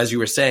 as you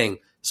were saying,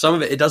 some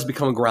of it does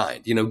become a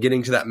grind,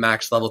 getting to that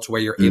max level to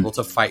where you're able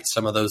to fight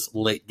some of those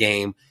late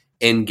game,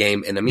 end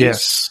game enemies.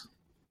 Yes.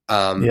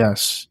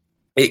 Yes.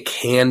 It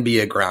can be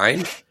a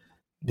grind.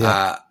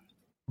 Yeah.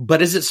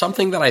 But is it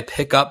something that I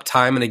pick up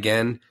time and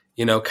again,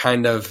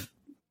 kind of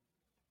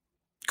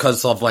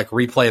because of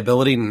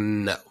replayability?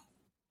 No,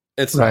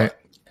 it's not.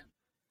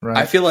 Right.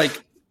 I feel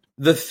like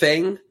the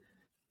thing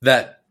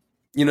that,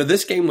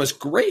 this game was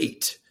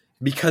great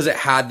because it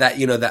had that,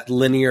 that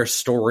linear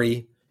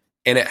story,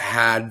 and it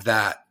had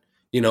that,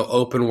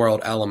 open world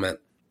element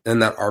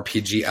and that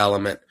RPG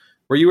element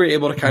where you were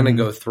able to kind of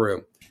go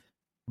through.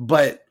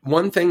 But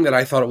one thing that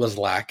I thought it was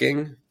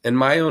lacking, in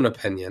my own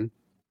opinion,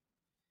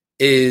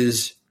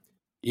 is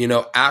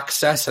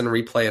access and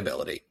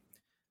replayability.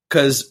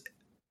 Because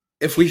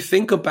if we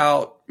think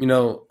about,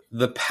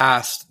 the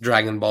past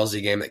Dragon Ball Z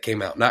game that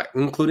came out, not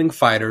including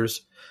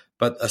fighters,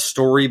 but a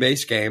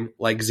story-based game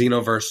like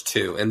Xenoverse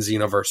 2 and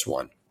Xenoverse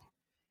 1.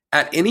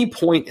 At any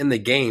point in the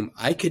game,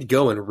 I could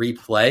go and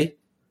replay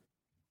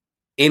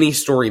any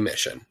story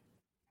mission,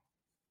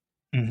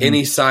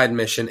 any side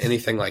mission,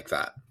 anything like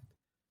that.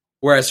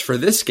 Whereas for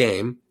this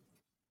game,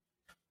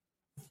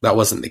 that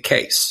wasn't the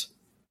case.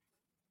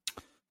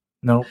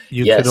 No,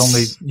 you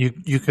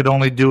could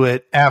only do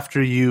it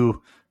after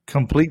you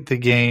complete the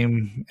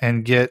game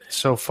and get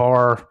so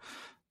far.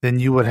 Then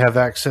you would have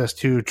access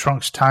to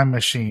Trunks' time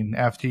machine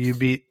after you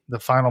beat the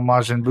final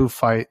Majin Buu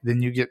fight.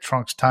 Then you get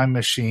Trunks' time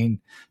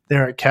machine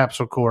there at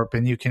Capsule Corp,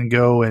 and you can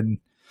go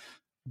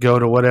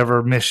to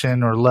whatever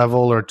mission or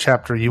level or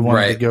chapter you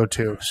wanted to go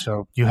to.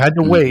 So you had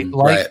to wait,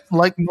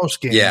 like most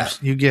games. Yeah.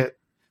 You get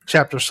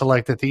chapter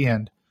select at the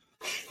end.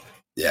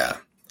 Yeah.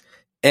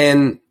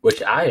 And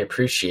which I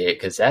appreciate,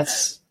 because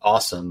that's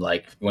awesome.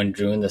 Like when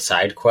doing the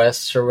side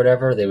quests or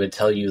whatever, they would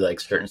tell you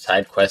certain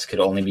side quests could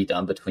only be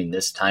done between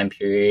this time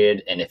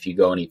period, and if you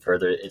go any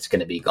further, it's going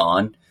to be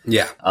gone.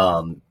 Yeah.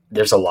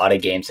 There's a lot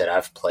of games that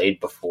I've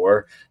played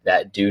before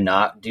that do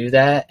not do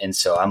that, and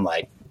so I'm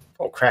like,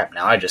 oh crap,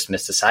 now I just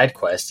missed a side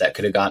quest that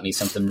could have got me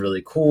something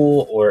really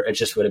cool, or it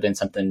just would have been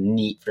something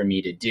neat for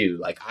me to do.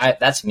 Like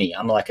that's me.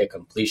 I'm like a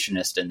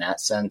completionist in that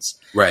sense.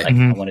 Right. Like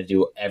I want to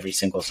do every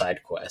single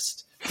side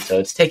quest. So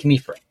it's taken me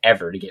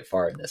forever to get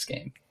far in this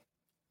game.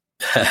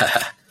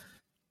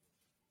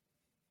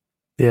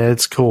 Yeah,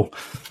 it's cool.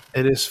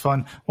 It is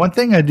fun. One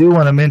thing I do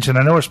want to mention,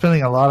 I know we're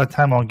spending a lot of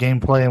time on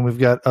gameplay and we've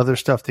got other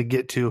stuff to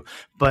get to,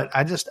 but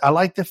I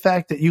like the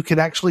fact that you can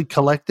actually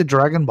collect the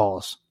Dragon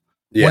Balls.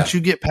 Yeah. Once you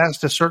get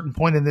past a certain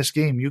point in this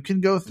game, you can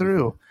go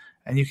through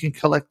and you can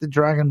collect the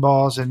Dragon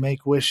Balls and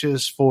make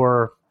wishes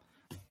for,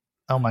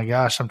 oh my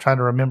gosh, I'm trying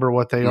to remember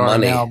what they are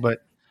now, but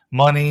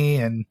money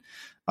and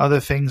other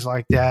things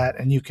like that.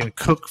 And you can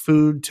cook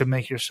food to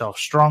make yourself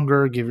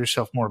stronger, give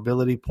yourself more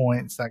ability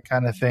points, that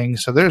kind of thing.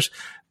 So there's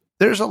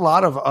a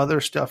lot of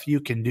other stuff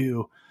you can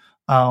do.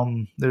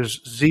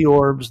 There's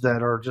Z-orbs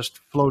that are just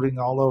floating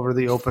all over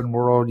the open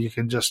world. You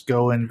can just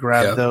go and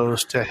grab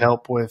those to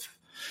help with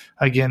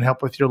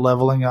your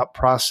leveling up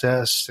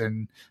process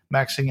and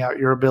maxing out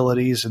your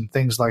abilities and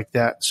things like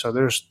that. So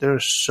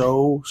there's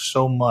so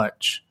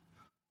much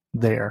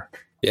there.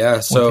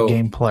 Yeah. So the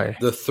gameplay,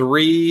 the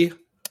 3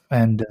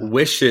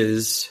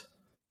 wishes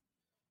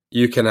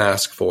you can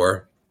ask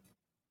for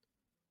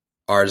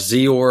are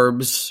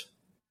Z-orbs,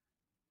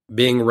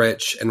 being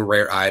rich, and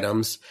rare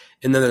items.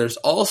 And then there's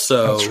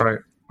also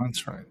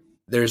That's right.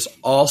 There's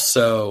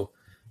also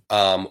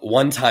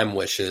one-time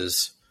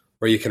wishes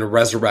where you can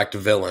resurrect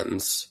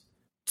villains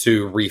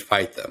to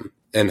refight them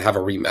and have a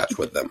rematch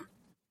with them.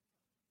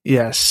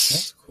 Yes.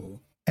 That's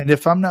cool. And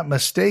if I'm not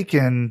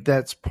mistaken,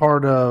 that's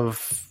part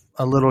of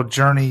a little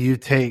journey you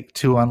take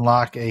to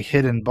unlock a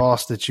hidden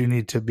boss that you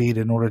need to beat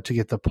in order to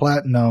get the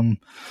platinum,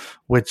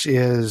 which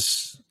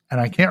is,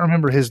 and I can't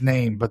remember his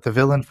name, but the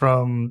villain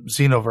from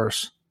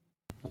Xenoverse.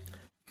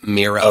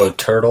 Mira. Oh,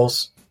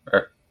 Turtles?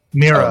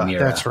 Mira,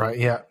 that's right.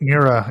 Yeah,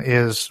 Mira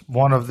is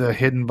one of the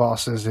hidden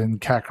bosses in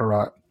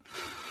Kakarot.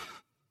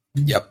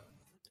 Yep.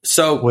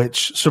 So,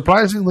 which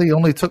surprisingly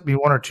only took me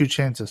 1 or 2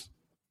 chances.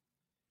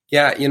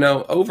 Yeah,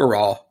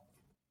 overall,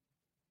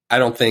 I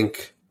don't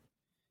think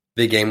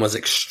the game was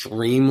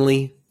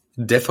extremely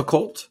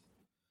difficult.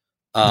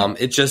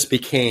 It just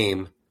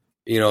became,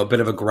 a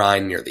bit of a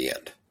grind near the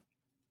end.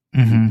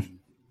 Mm-hmm.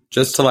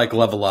 Just to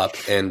level up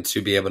and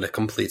to be able to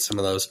complete some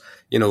of those,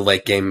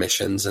 late game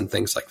missions and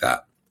things like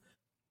that.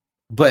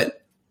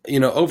 But,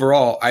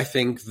 overall, I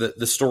think that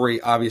the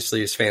story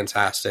obviously is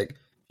fantastic. If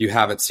you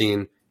haven't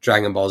seen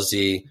Dragon Ball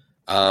Z,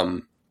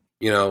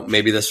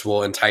 maybe this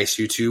will entice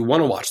you to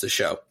want to watch the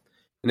show.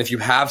 And if you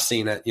have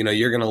seen it,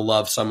 you're going to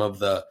love some of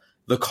the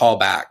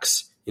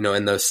callbacks,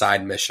 in those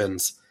side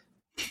missions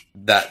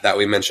that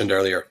we mentioned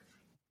earlier.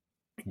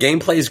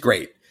 Gameplay is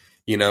great.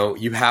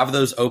 You have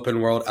those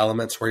open world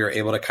elements where you're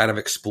able to kind of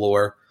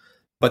explore.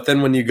 But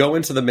then when you go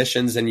into the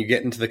missions and you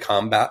get into the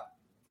combat's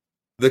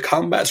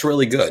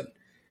really good.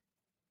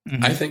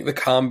 Mm-hmm. I think the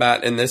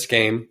combat in this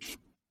game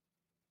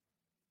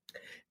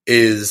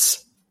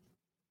is...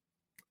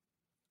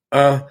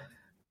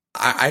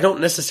 I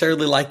don't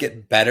necessarily like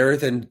it better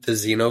than the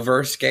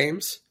Xenoverse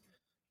games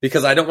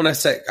because I don't want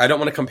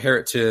to compare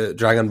it to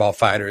Dragon Ball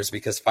Fighters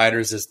because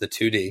Fighters is the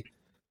 2D.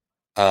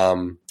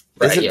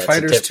 Isn't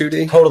Fighters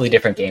 2D? Totally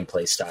different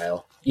gameplay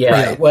style.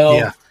 Yeah. Right.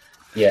 Well,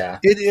 yeah.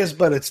 It is,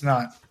 but it's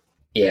not.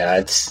 Yeah,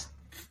 it's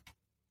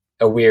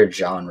a weird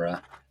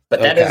genre.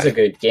 But that is a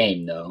good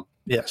game, though.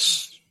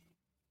 Yes.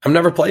 I've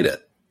never played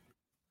it.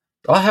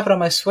 I'll have it on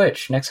my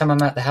Switch. Next time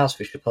I'm at the house,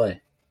 we should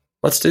play.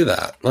 Let's do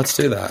that.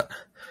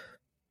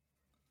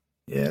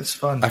 Yeah, it's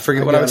fun. I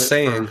forget what I was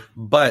saying,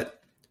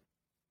 but...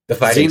 The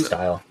fighting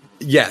style.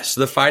 Yes,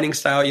 the fighting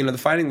style.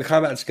 The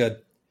combat's good.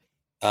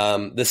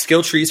 The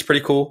skill tree is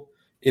pretty cool.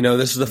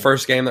 This is the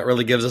first game that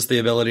really gives us the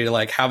ability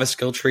to have a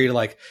skill tree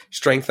to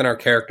strengthen our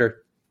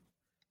character.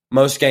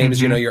 Most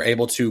games, mm-hmm. You're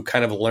able to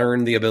kind of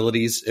learn the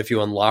abilities if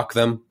you unlock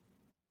them.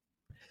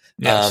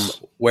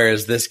 Yes.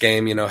 Whereas this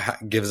game,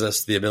 gives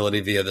us the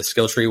ability via the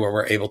skill tree where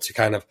we're able to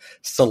kind of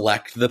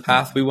select the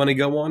path we want to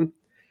go on.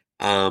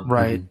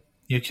 Right.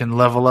 You can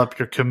level up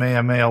your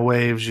Kamehameha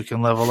waves. You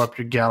can level up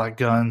your Gallic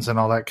guns and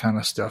all that kind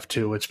of stuff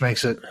too, which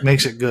makes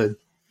it good.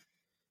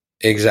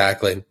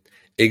 Exactly.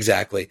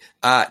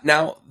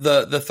 Now,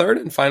 the third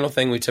and final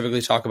thing we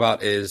typically talk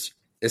about is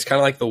kind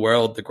of like the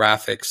world, the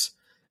graphics.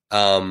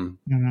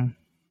 Mm-hmm.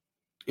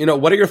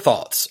 What are your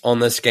thoughts on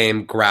this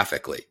game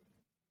graphically?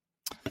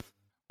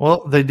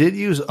 Well, they did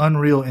use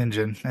Unreal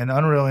Engine, and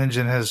Unreal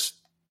Engine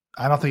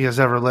I don't think has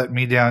ever let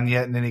me down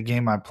yet in any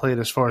game I played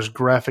as far as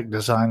graphic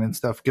design and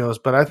stuff goes.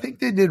 But I think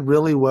they did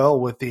really well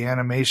with the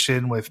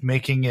animation, with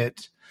making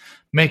it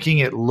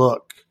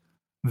look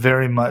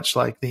very much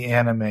like the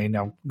anime.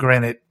 Now,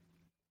 granted,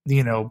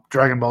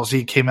 Dragon Ball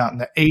Z came out in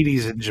the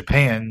 80s in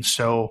Japan,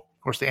 so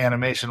of course the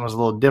animation was a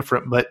little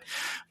different,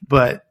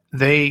 but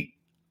they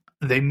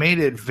made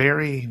it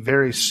very,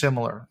 very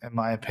similar, in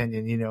my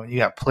opinion. You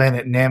got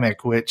Planet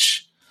Namek,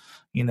 which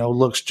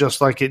looks just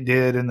like it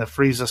did in the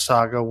Frieza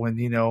saga when,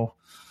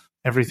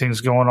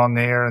 everything's going on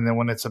there. And then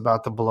when it's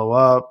about to blow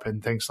up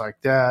and things like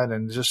that.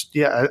 And just,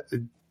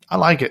 I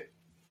like it.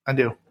 I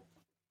do.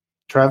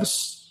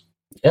 Travis?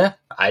 Yeah,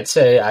 I'd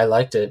say I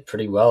liked it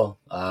pretty well.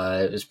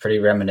 It was pretty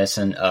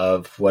reminiscent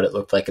of what it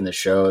looked like in the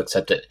show,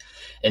 except it,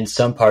 in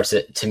some parts,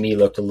 it to me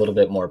looked a little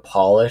bit more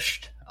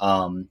polished.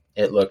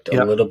 It looked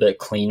a little bit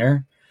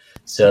cleaner.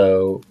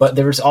 So, but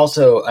there was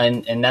also,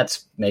 and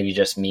that's maybe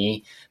just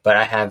me, but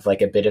I have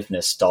like a bit of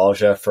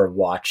nostalgia for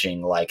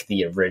watching like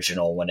the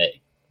original when it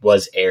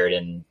was aired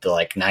in the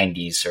like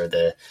 90s or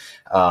the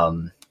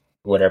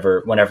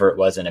whenever it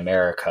was in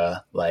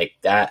America, like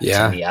that.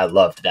 To me, I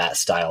loved that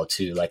style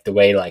too, like the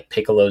way like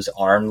Piccolo's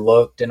arm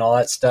looked and all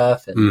that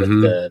stuff, and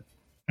with the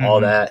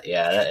all that.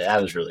 Yeah,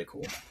 that was really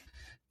cool.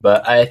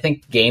 But I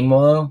think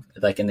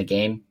like in the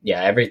game,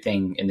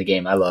 everything in the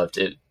game I loved.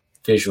 It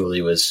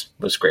visually was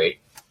great.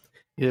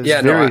 It's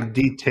very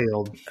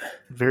detailed.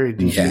 Very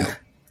detailed. Yeah.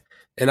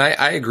 And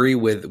I agree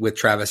with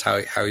Travis how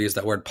he used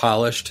that word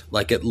polished.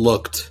 Like it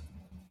looked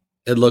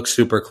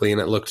super clean.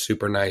 It looked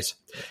super nice.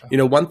 You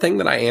know, one thing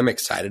that I am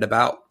excited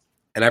about,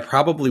 and I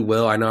probably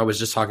will, I know I was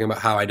just talking about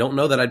how I don't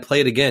know that I'd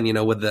play it again, you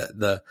know, with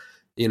the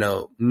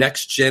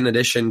next gen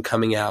edition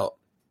coming out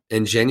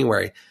in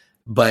January.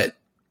 But,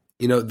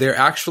 you know, they're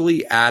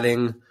actually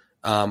adding,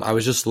 I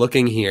was just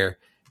looking here,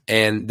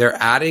 and they're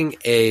adding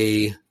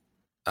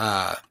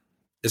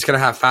it's going to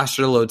have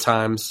faster load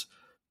times,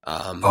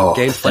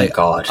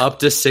 gameplay up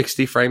to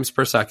 60 frames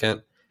per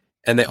second.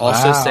 And they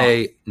also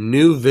say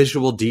new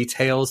visual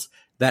details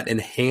that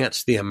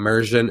enhance the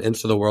immersion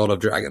into the world of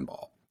Dragon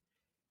Ball.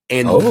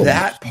 And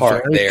that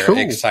part there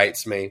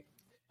excites me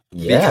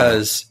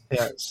because,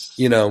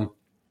 you know,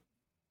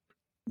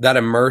 that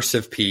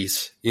immersive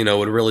piece, you know,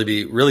 would really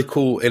be really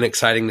cool and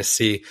exciting to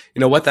see, you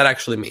know, what that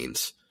actually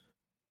means,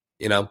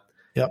 you know?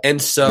 Yep.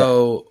 And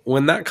so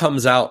when that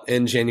comes out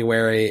in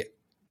January,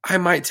 I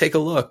might take a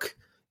look.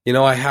 You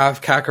know, I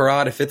have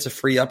Kakarot. If it's a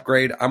free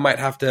upgrade, I might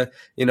have to,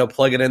 you know,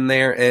 plug it in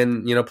there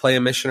and, you know, play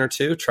a mission or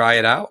two, try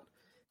it out.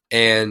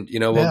 And, you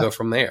know, we'll go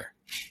from there.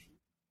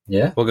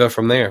 Yeah. We'll go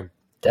from there.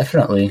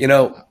 Definitely. You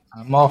know,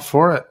 I'm all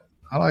for it.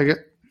 I like it.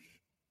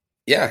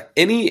 Yeah.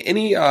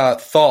 Any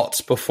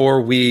thoughts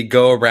before we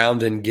go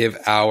around and give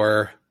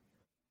our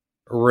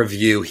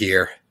review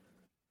here?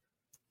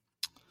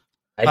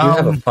 I do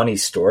have a funny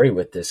story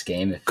with this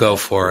game. Go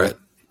for it.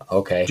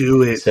 Okay.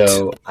 Do it.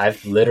 So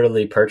I've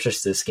literally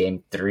purchased this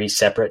game 3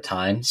 separate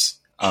times.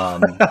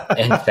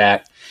 In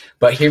fact,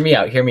 but hear me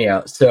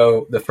out.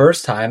 So the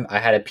first time I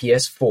had a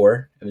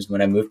PS4, it was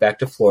when I moved back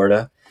to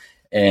Florida.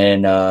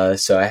 And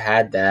so I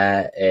had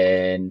that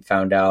and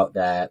found out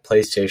that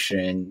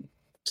PlayStation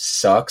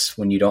sucks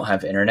when you don't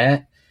have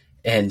internet.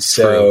 And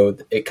so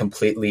it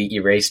completely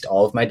erased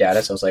all of my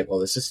data. So I was like, well,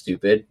 this is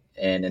stupid.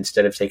 And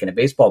instead of taking a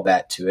baseball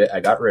bat to it, I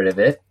got rid of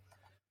it,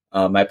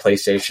 my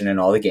PlayStation and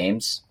all the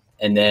games.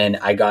 And then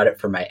I got it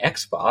for my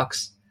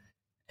Xbox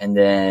and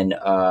then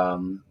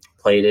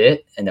played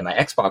it. And then my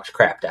Xbox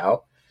crapped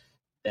out.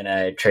 Then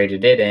I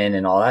traded it in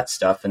and all that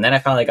stuff. And then I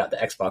finally got the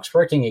Xbox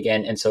working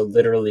again. And so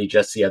literally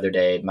just the other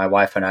day, my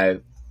wife and I,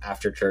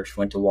 after church,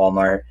 went to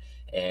Walmart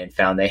and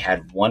found they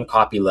had 1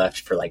 copy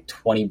left for like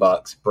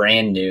 $20,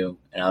 brand new.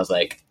 And I was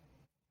like,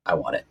 I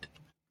want it.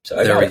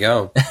 So there we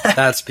go.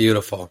 That's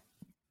beautiful.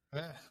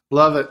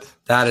 Love it.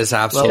 That is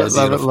absolutely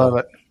beautiful. Love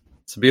it.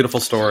 It's a beautiful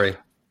story.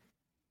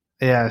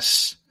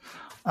 Yes.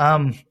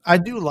 I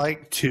do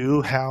like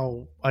too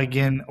how,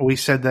 again, we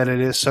said that it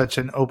is such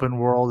an open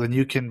world and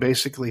you can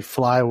basically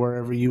fly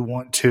wherever you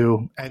want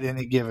to at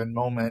any given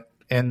moment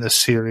in the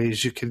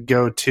series. You could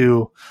go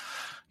to,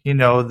 you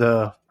know,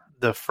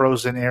 the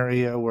frozen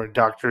area where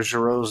Dr.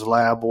 Giro's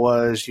lab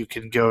was. You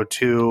can go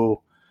to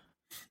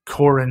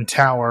Corrin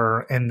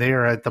Tower, and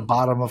there at the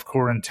bottom of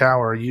Corrin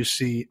Tower, you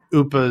see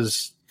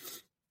Upa's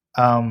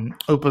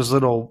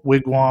little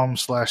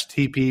wigwam /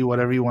 teepee,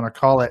 whatever you want to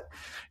call it,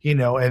 you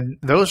know, and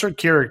those are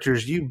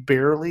characters you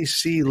barely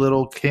see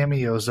little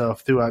cameos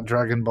of throughout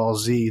Dragon Ball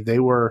Z. They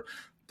were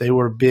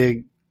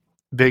big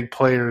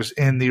players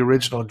in the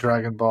original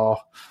Dragon Ball,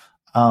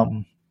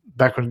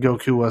 back when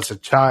Goku was a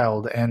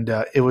child. And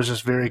it was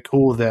just very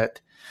cool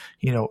that,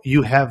 you know,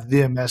 you have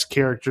them as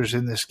characters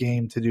in this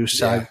game to do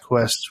side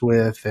quests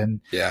with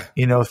and,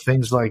 you know,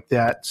 things like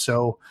that.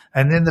 So,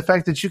 and then the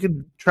fact that you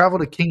can travel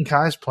to King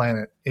Kai's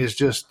planet is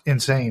just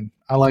insane.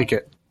 I like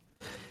it.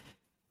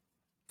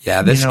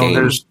 Yeah, this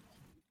game.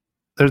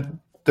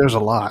 There's a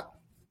lot.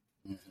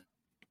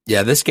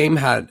 Yeah, this game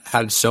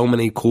had so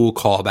many cool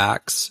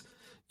callbacks,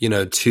 you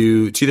know,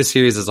 to the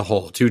series as a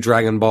whole, to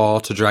Dragon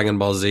Ball, to Dragon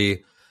Ball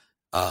Z,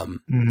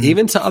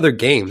 even to other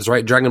games,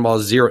 right? Dragon Ball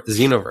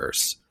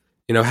Xenoverse.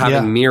 You know,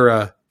 having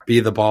Mira be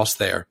the boss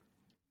there,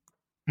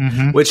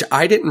 which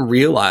I didn't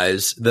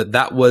realize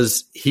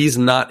he's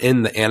not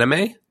in the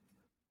anime.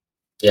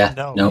 Yeah,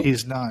 no,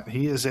 he's not.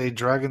 He is a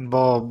Dragon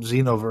Ball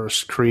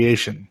Xenoverse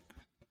creation.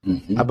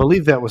 I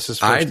believe that was his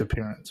first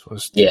appearance.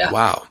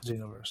 Wow,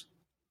 Xenoverse.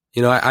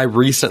 You know, I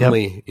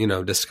recently, you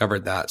know,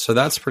 discovered that, so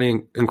that's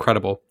pretty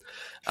incredible.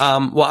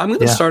 Well, I'm going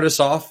to start us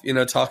off, you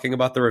know, talking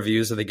about the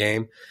reviews of the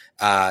game.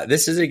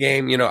 This is a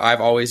game, you know, I've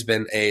always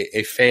been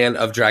a fan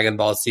of Dragon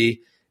Ball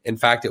Z. In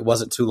fact, it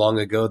wasn't too long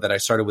ago that I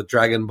started with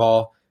Dragon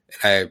Ball,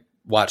 and I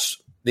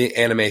watched the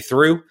anime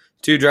through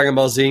to Dragon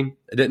Ball Z.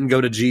 I didn't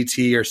go to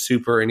GT or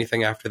Super or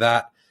anything after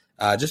that,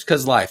 just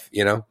because life,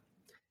 And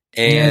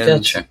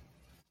gotcha.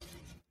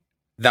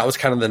 that was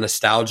kind of the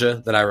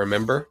nostalgia that I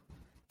remember.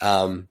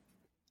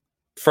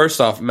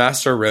 First off,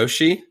 Master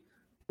Roshi,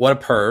 what a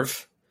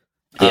perv.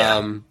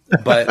 Yeah.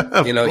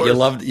 But you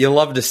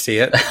love to see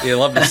it. You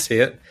love to see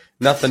it.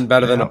 Nothing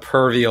better than a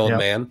pervy old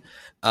man.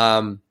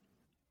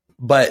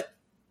 But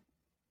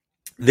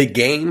the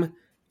game,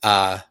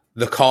 the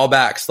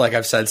callbacks, like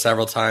I've said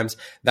several times,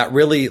 that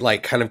really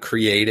like kind of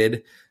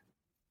created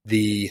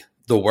the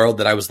world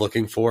that I was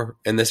looking for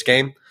in this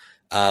game.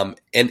 And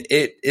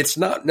it's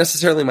not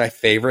necessarily my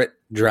favorite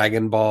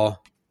Dragon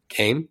Ball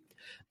game,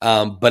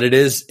 but it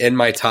is in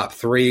my top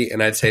 3,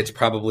 and I'd say it's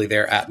probably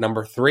there at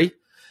number 3.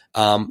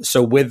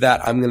 So with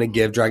that, I'm going to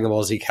give Dragon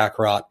Ball Z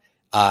Kakarot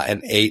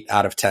an 8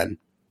 out of 10.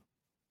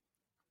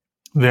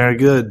 Very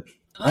good.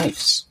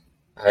 Nice.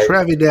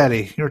 Travi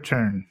Daddy, your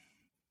turn.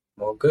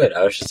 Well, good.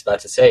 I was just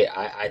about to say,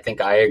 I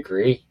think I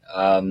agree.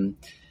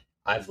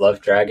 I've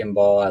loved Dragon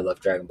Ball. I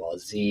love Dragon Ball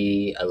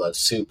Z. I love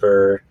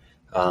Super.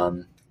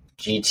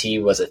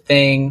 GT was a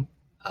thing.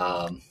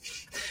 No,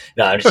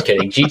 I'm just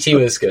kidding. GT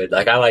was good.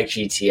 Like, I like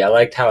GT. I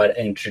liked how it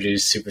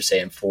introduced Super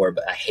Saiyan 4,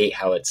 but I hate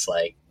how it's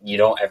like you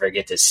don't ever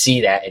get to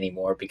see that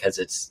anymore because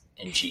it's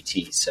in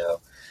GT.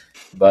 So,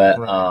 but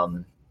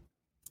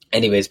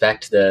anyways, back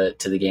to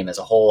the game as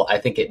a whole. I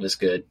think it was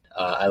good.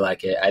 I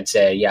like it. I'd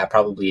say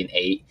probably an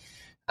 8.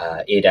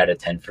 8 out of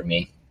 10 for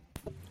me.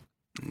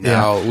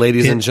 Now,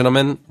 ladies and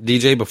gentlemen,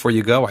 DJ, before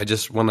you go, I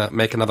just want to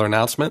make another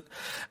announcement.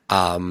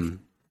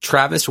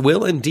 Travis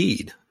will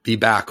indeed be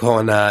back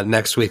on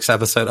next week's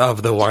episode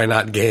of the Why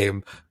Not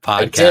Game podcast.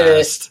 I did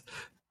it.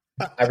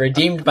 I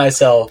redeemed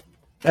myself.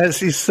 As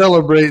he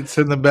celebrates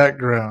in the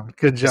background.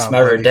 Good job. It's my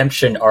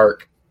redemption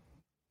arc.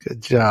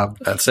 Good job.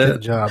 That's it.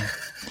 Good job.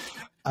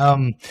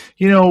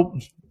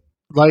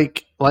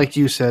 Like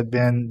you said,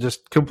 Ben,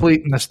 just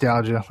complete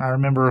nostalgia. I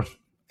remember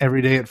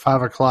every day at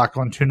 5:00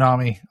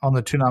 on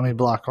the Toonami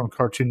block on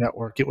Cartoon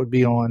Network, it would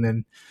be on,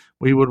 and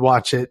we would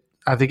watch it.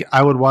 I think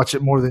I would watch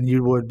it more than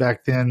you would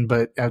back then,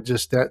 but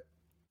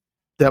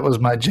that was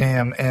my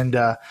jam. And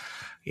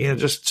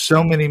just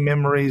so many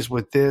memories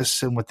with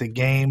this and with the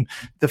game.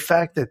 The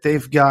fact that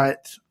they've got,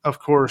 of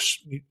course,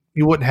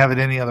 you wouldn't have it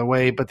any other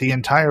way, but the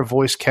entire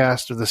voice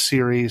cast of the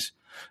series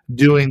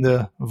doing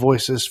the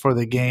voices for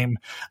the game,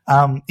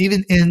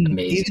 even in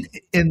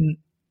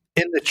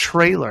the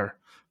trailer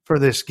for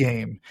this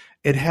game,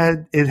 it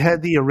had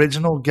the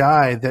original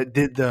guy that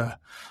did the,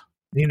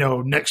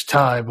 next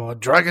time on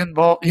Dragon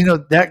Ball,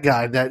 that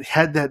guy that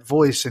had that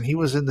voice, and he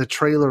was in the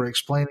trailer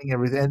explaining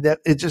everything, and that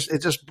it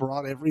just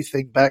brought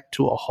everything back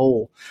to a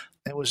whole.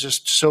 It was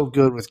just so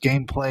good with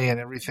gameplay and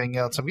everything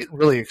else. I'm getting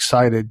really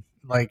excited.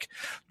 Like,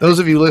 those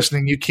of you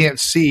listening, you can't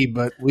see,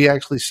 but we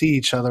actually see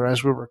each other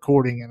as we're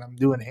recording, and I'm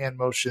doing hand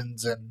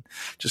motions and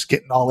just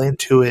getting all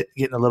into it,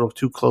 getting a little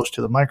too close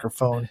to the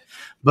microphone.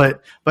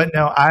 But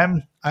no,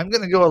 I'm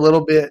going to go a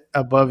little bit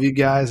above you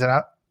guys, and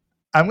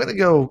I'm going to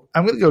go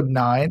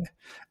 9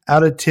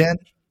 out of 10.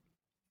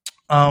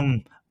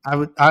 I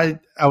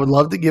would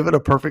love to give it a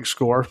perfect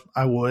score.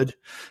 I would,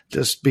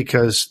 just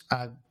because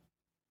I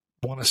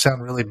want to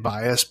sound really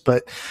biased,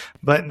 but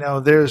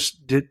no,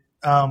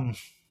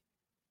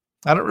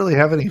 I don't really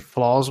have any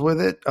flaws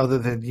with it other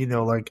than,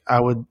 like I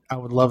would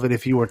love it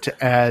if you were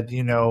to add,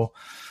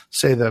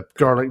 say the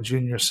Garlic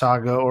Jr.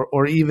 saga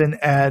or even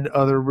add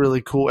other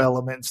really cool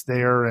elements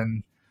there.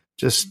 And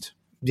just,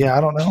 I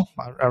don't know.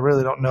 I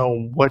really don't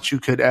know what you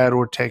could add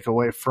or take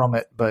away from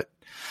it, but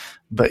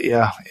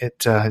yeah,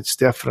 it's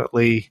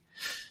definitely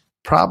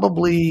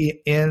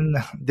definitely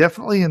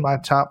in my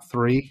top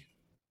 3,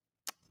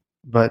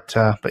 but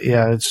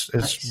yeah, it's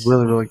nice.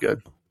 Really, really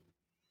good.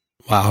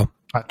 Wow.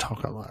 I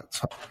talk a lot.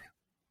 Sorry.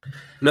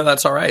 No,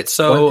 that's all right.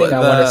 So one thing I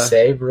want to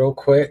say real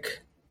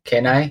quick,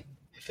 can I,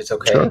 if it's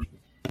okay? Sure.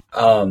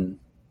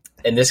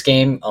 In this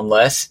game,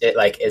 unless it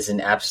is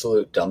an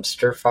absolute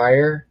dumpster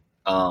fire,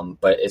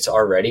 but it's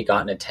already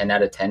gotten a 10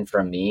 out of 10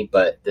 from me.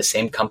 But the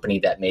same company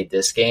that made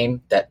this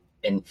game,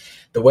 and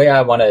the way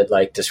I want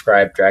to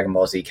describe Dragon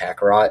Ball Z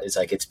Kakarot is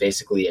it's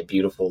basically a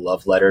beautiful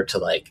love letter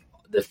to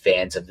the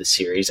fans of the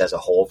series as a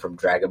whole, from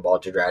Dragon Ball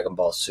to Dragon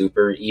Ball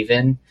Super,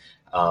 even.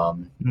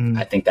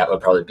 I think that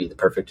would probably be the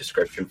perfect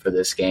description for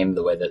this game,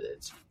 the way that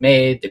it's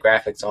made, the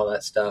graphics, all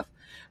that stuff.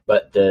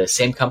 But the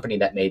same company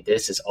that made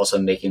this is also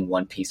making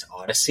One Piece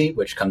Odyssey,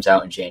 which comes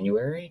out in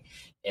January.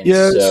 And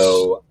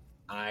so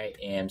I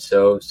am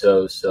so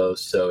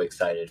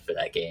excited for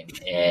that game.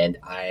 And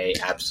I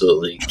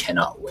absolutely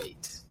cannot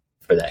wait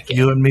for that game.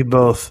 You and me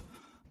both.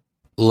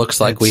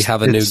 Looks like we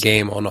have a new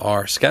game on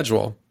our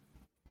schedule.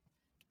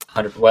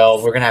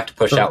 Well, we're gonna have to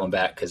push that one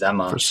back because I'm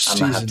gonna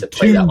have to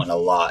play that one a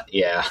lot.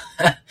 Yeah,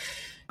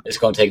 it's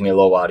gonna take me a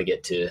little while to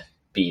get to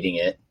beating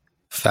it.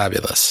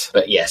 Fabulous,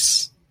 but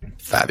yes,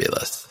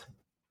 fabulous.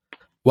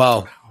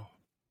 Well,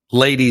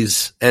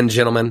 ladies and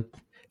gentlemen,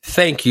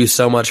 thank you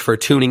so much for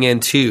tuning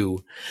in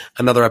to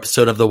another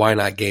episode of the Why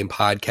Not Game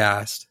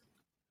podcast.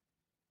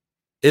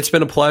 It's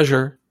been a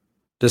pleasure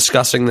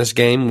discussing this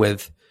game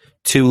with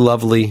two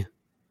lovely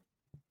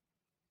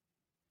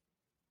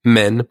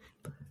men.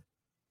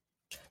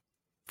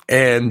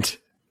 And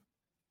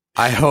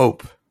I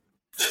hope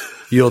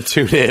you'll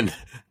tune in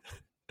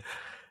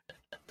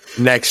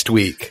next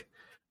week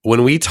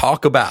when we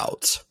talk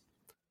about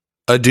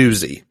a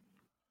doozy.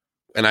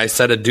 And I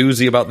said a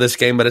doozy about this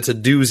game, but it's a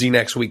doozy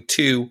next week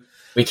too.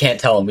 We can't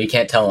tell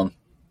them.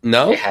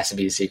 No? It has to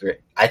be a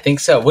secret. I think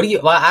so.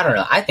 Well, I don't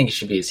know. I think it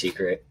should be a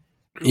secret.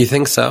 You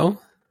think so?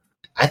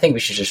 I think we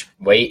should just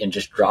wait and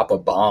just drop a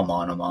bomb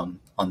on them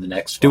on the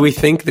next one. Do we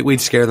think that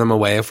we'd scare them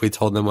away if we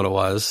told them what it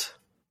was?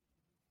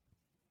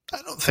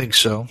 I don't think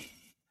so.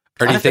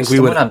 Or do you think we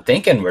would? What I'm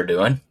thinking we're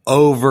doing.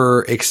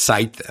 Over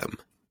excite them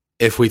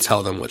if we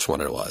tell them which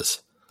one it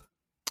was.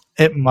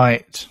 It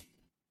might.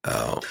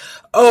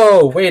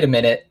 Oh, wait a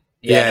minute.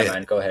 Yeah, Yeah. never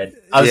mind. Go ahead.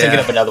 I was thinking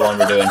of another one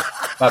we're doing.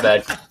 My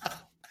bad.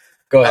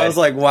 Go ahead. I was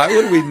like, why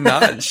would we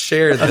not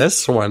share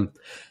this one?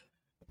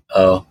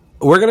 Oh.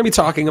 We're going to be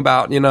talking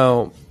about,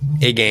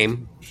 a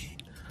game.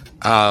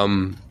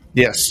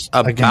 Yes.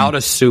 About a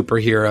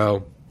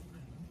superhero.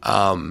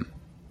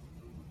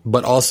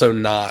 But also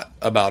not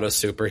about a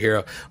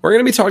superhero. We're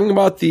going to be talking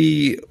about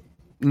the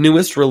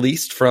newest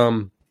released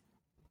from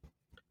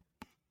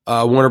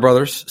Warner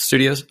Brothers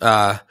Studios,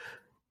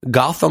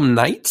 Gotham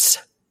Knights.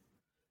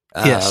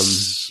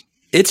 Yes.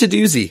 It's a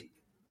doozy.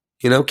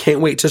 Can't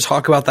wait to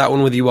talk about that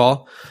one with you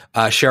all.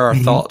 Share our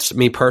thoughts.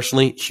 Me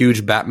personally,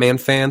 huge Batman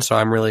fan, so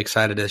I'm really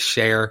excited to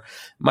share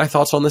my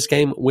thoughts on this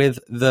game with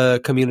the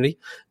community.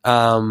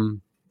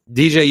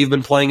 DJ, you've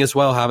been playing as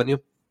well, haven't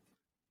you?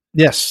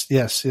 Yes,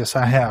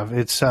 I have.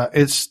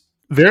 It's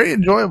very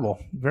enjoyable.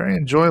 Very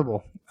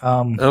enjoyable.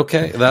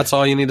 Okay, that's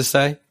all you need to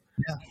say?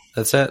 Yeah.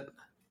 That's it.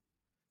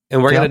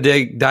 And we're going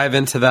to dive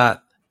into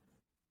that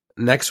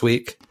next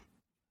week.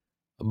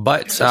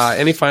 But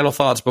any final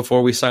thoughts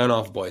before we sign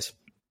off, boys?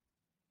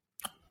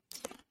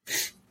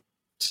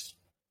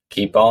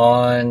 Keep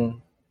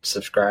on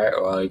subscribe.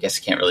 Well, I guess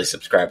you can't really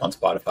subscribe on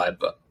Spotify,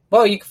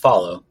 but you can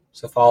follow.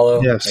 So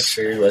follow. Yes. Make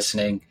sure you're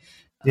listening.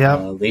 Yeah.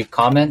 Leave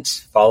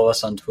comments. Follow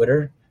us on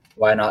Twitter.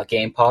 Why Not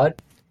Game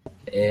Pod?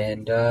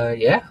 And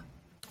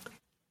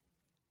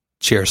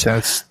Cheers.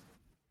 That's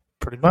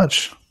pretty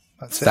much.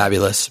 That's it.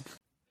 Fabulous.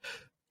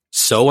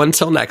 So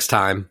until next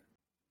time.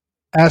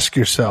 Ask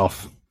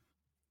yourself.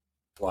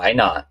 why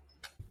not?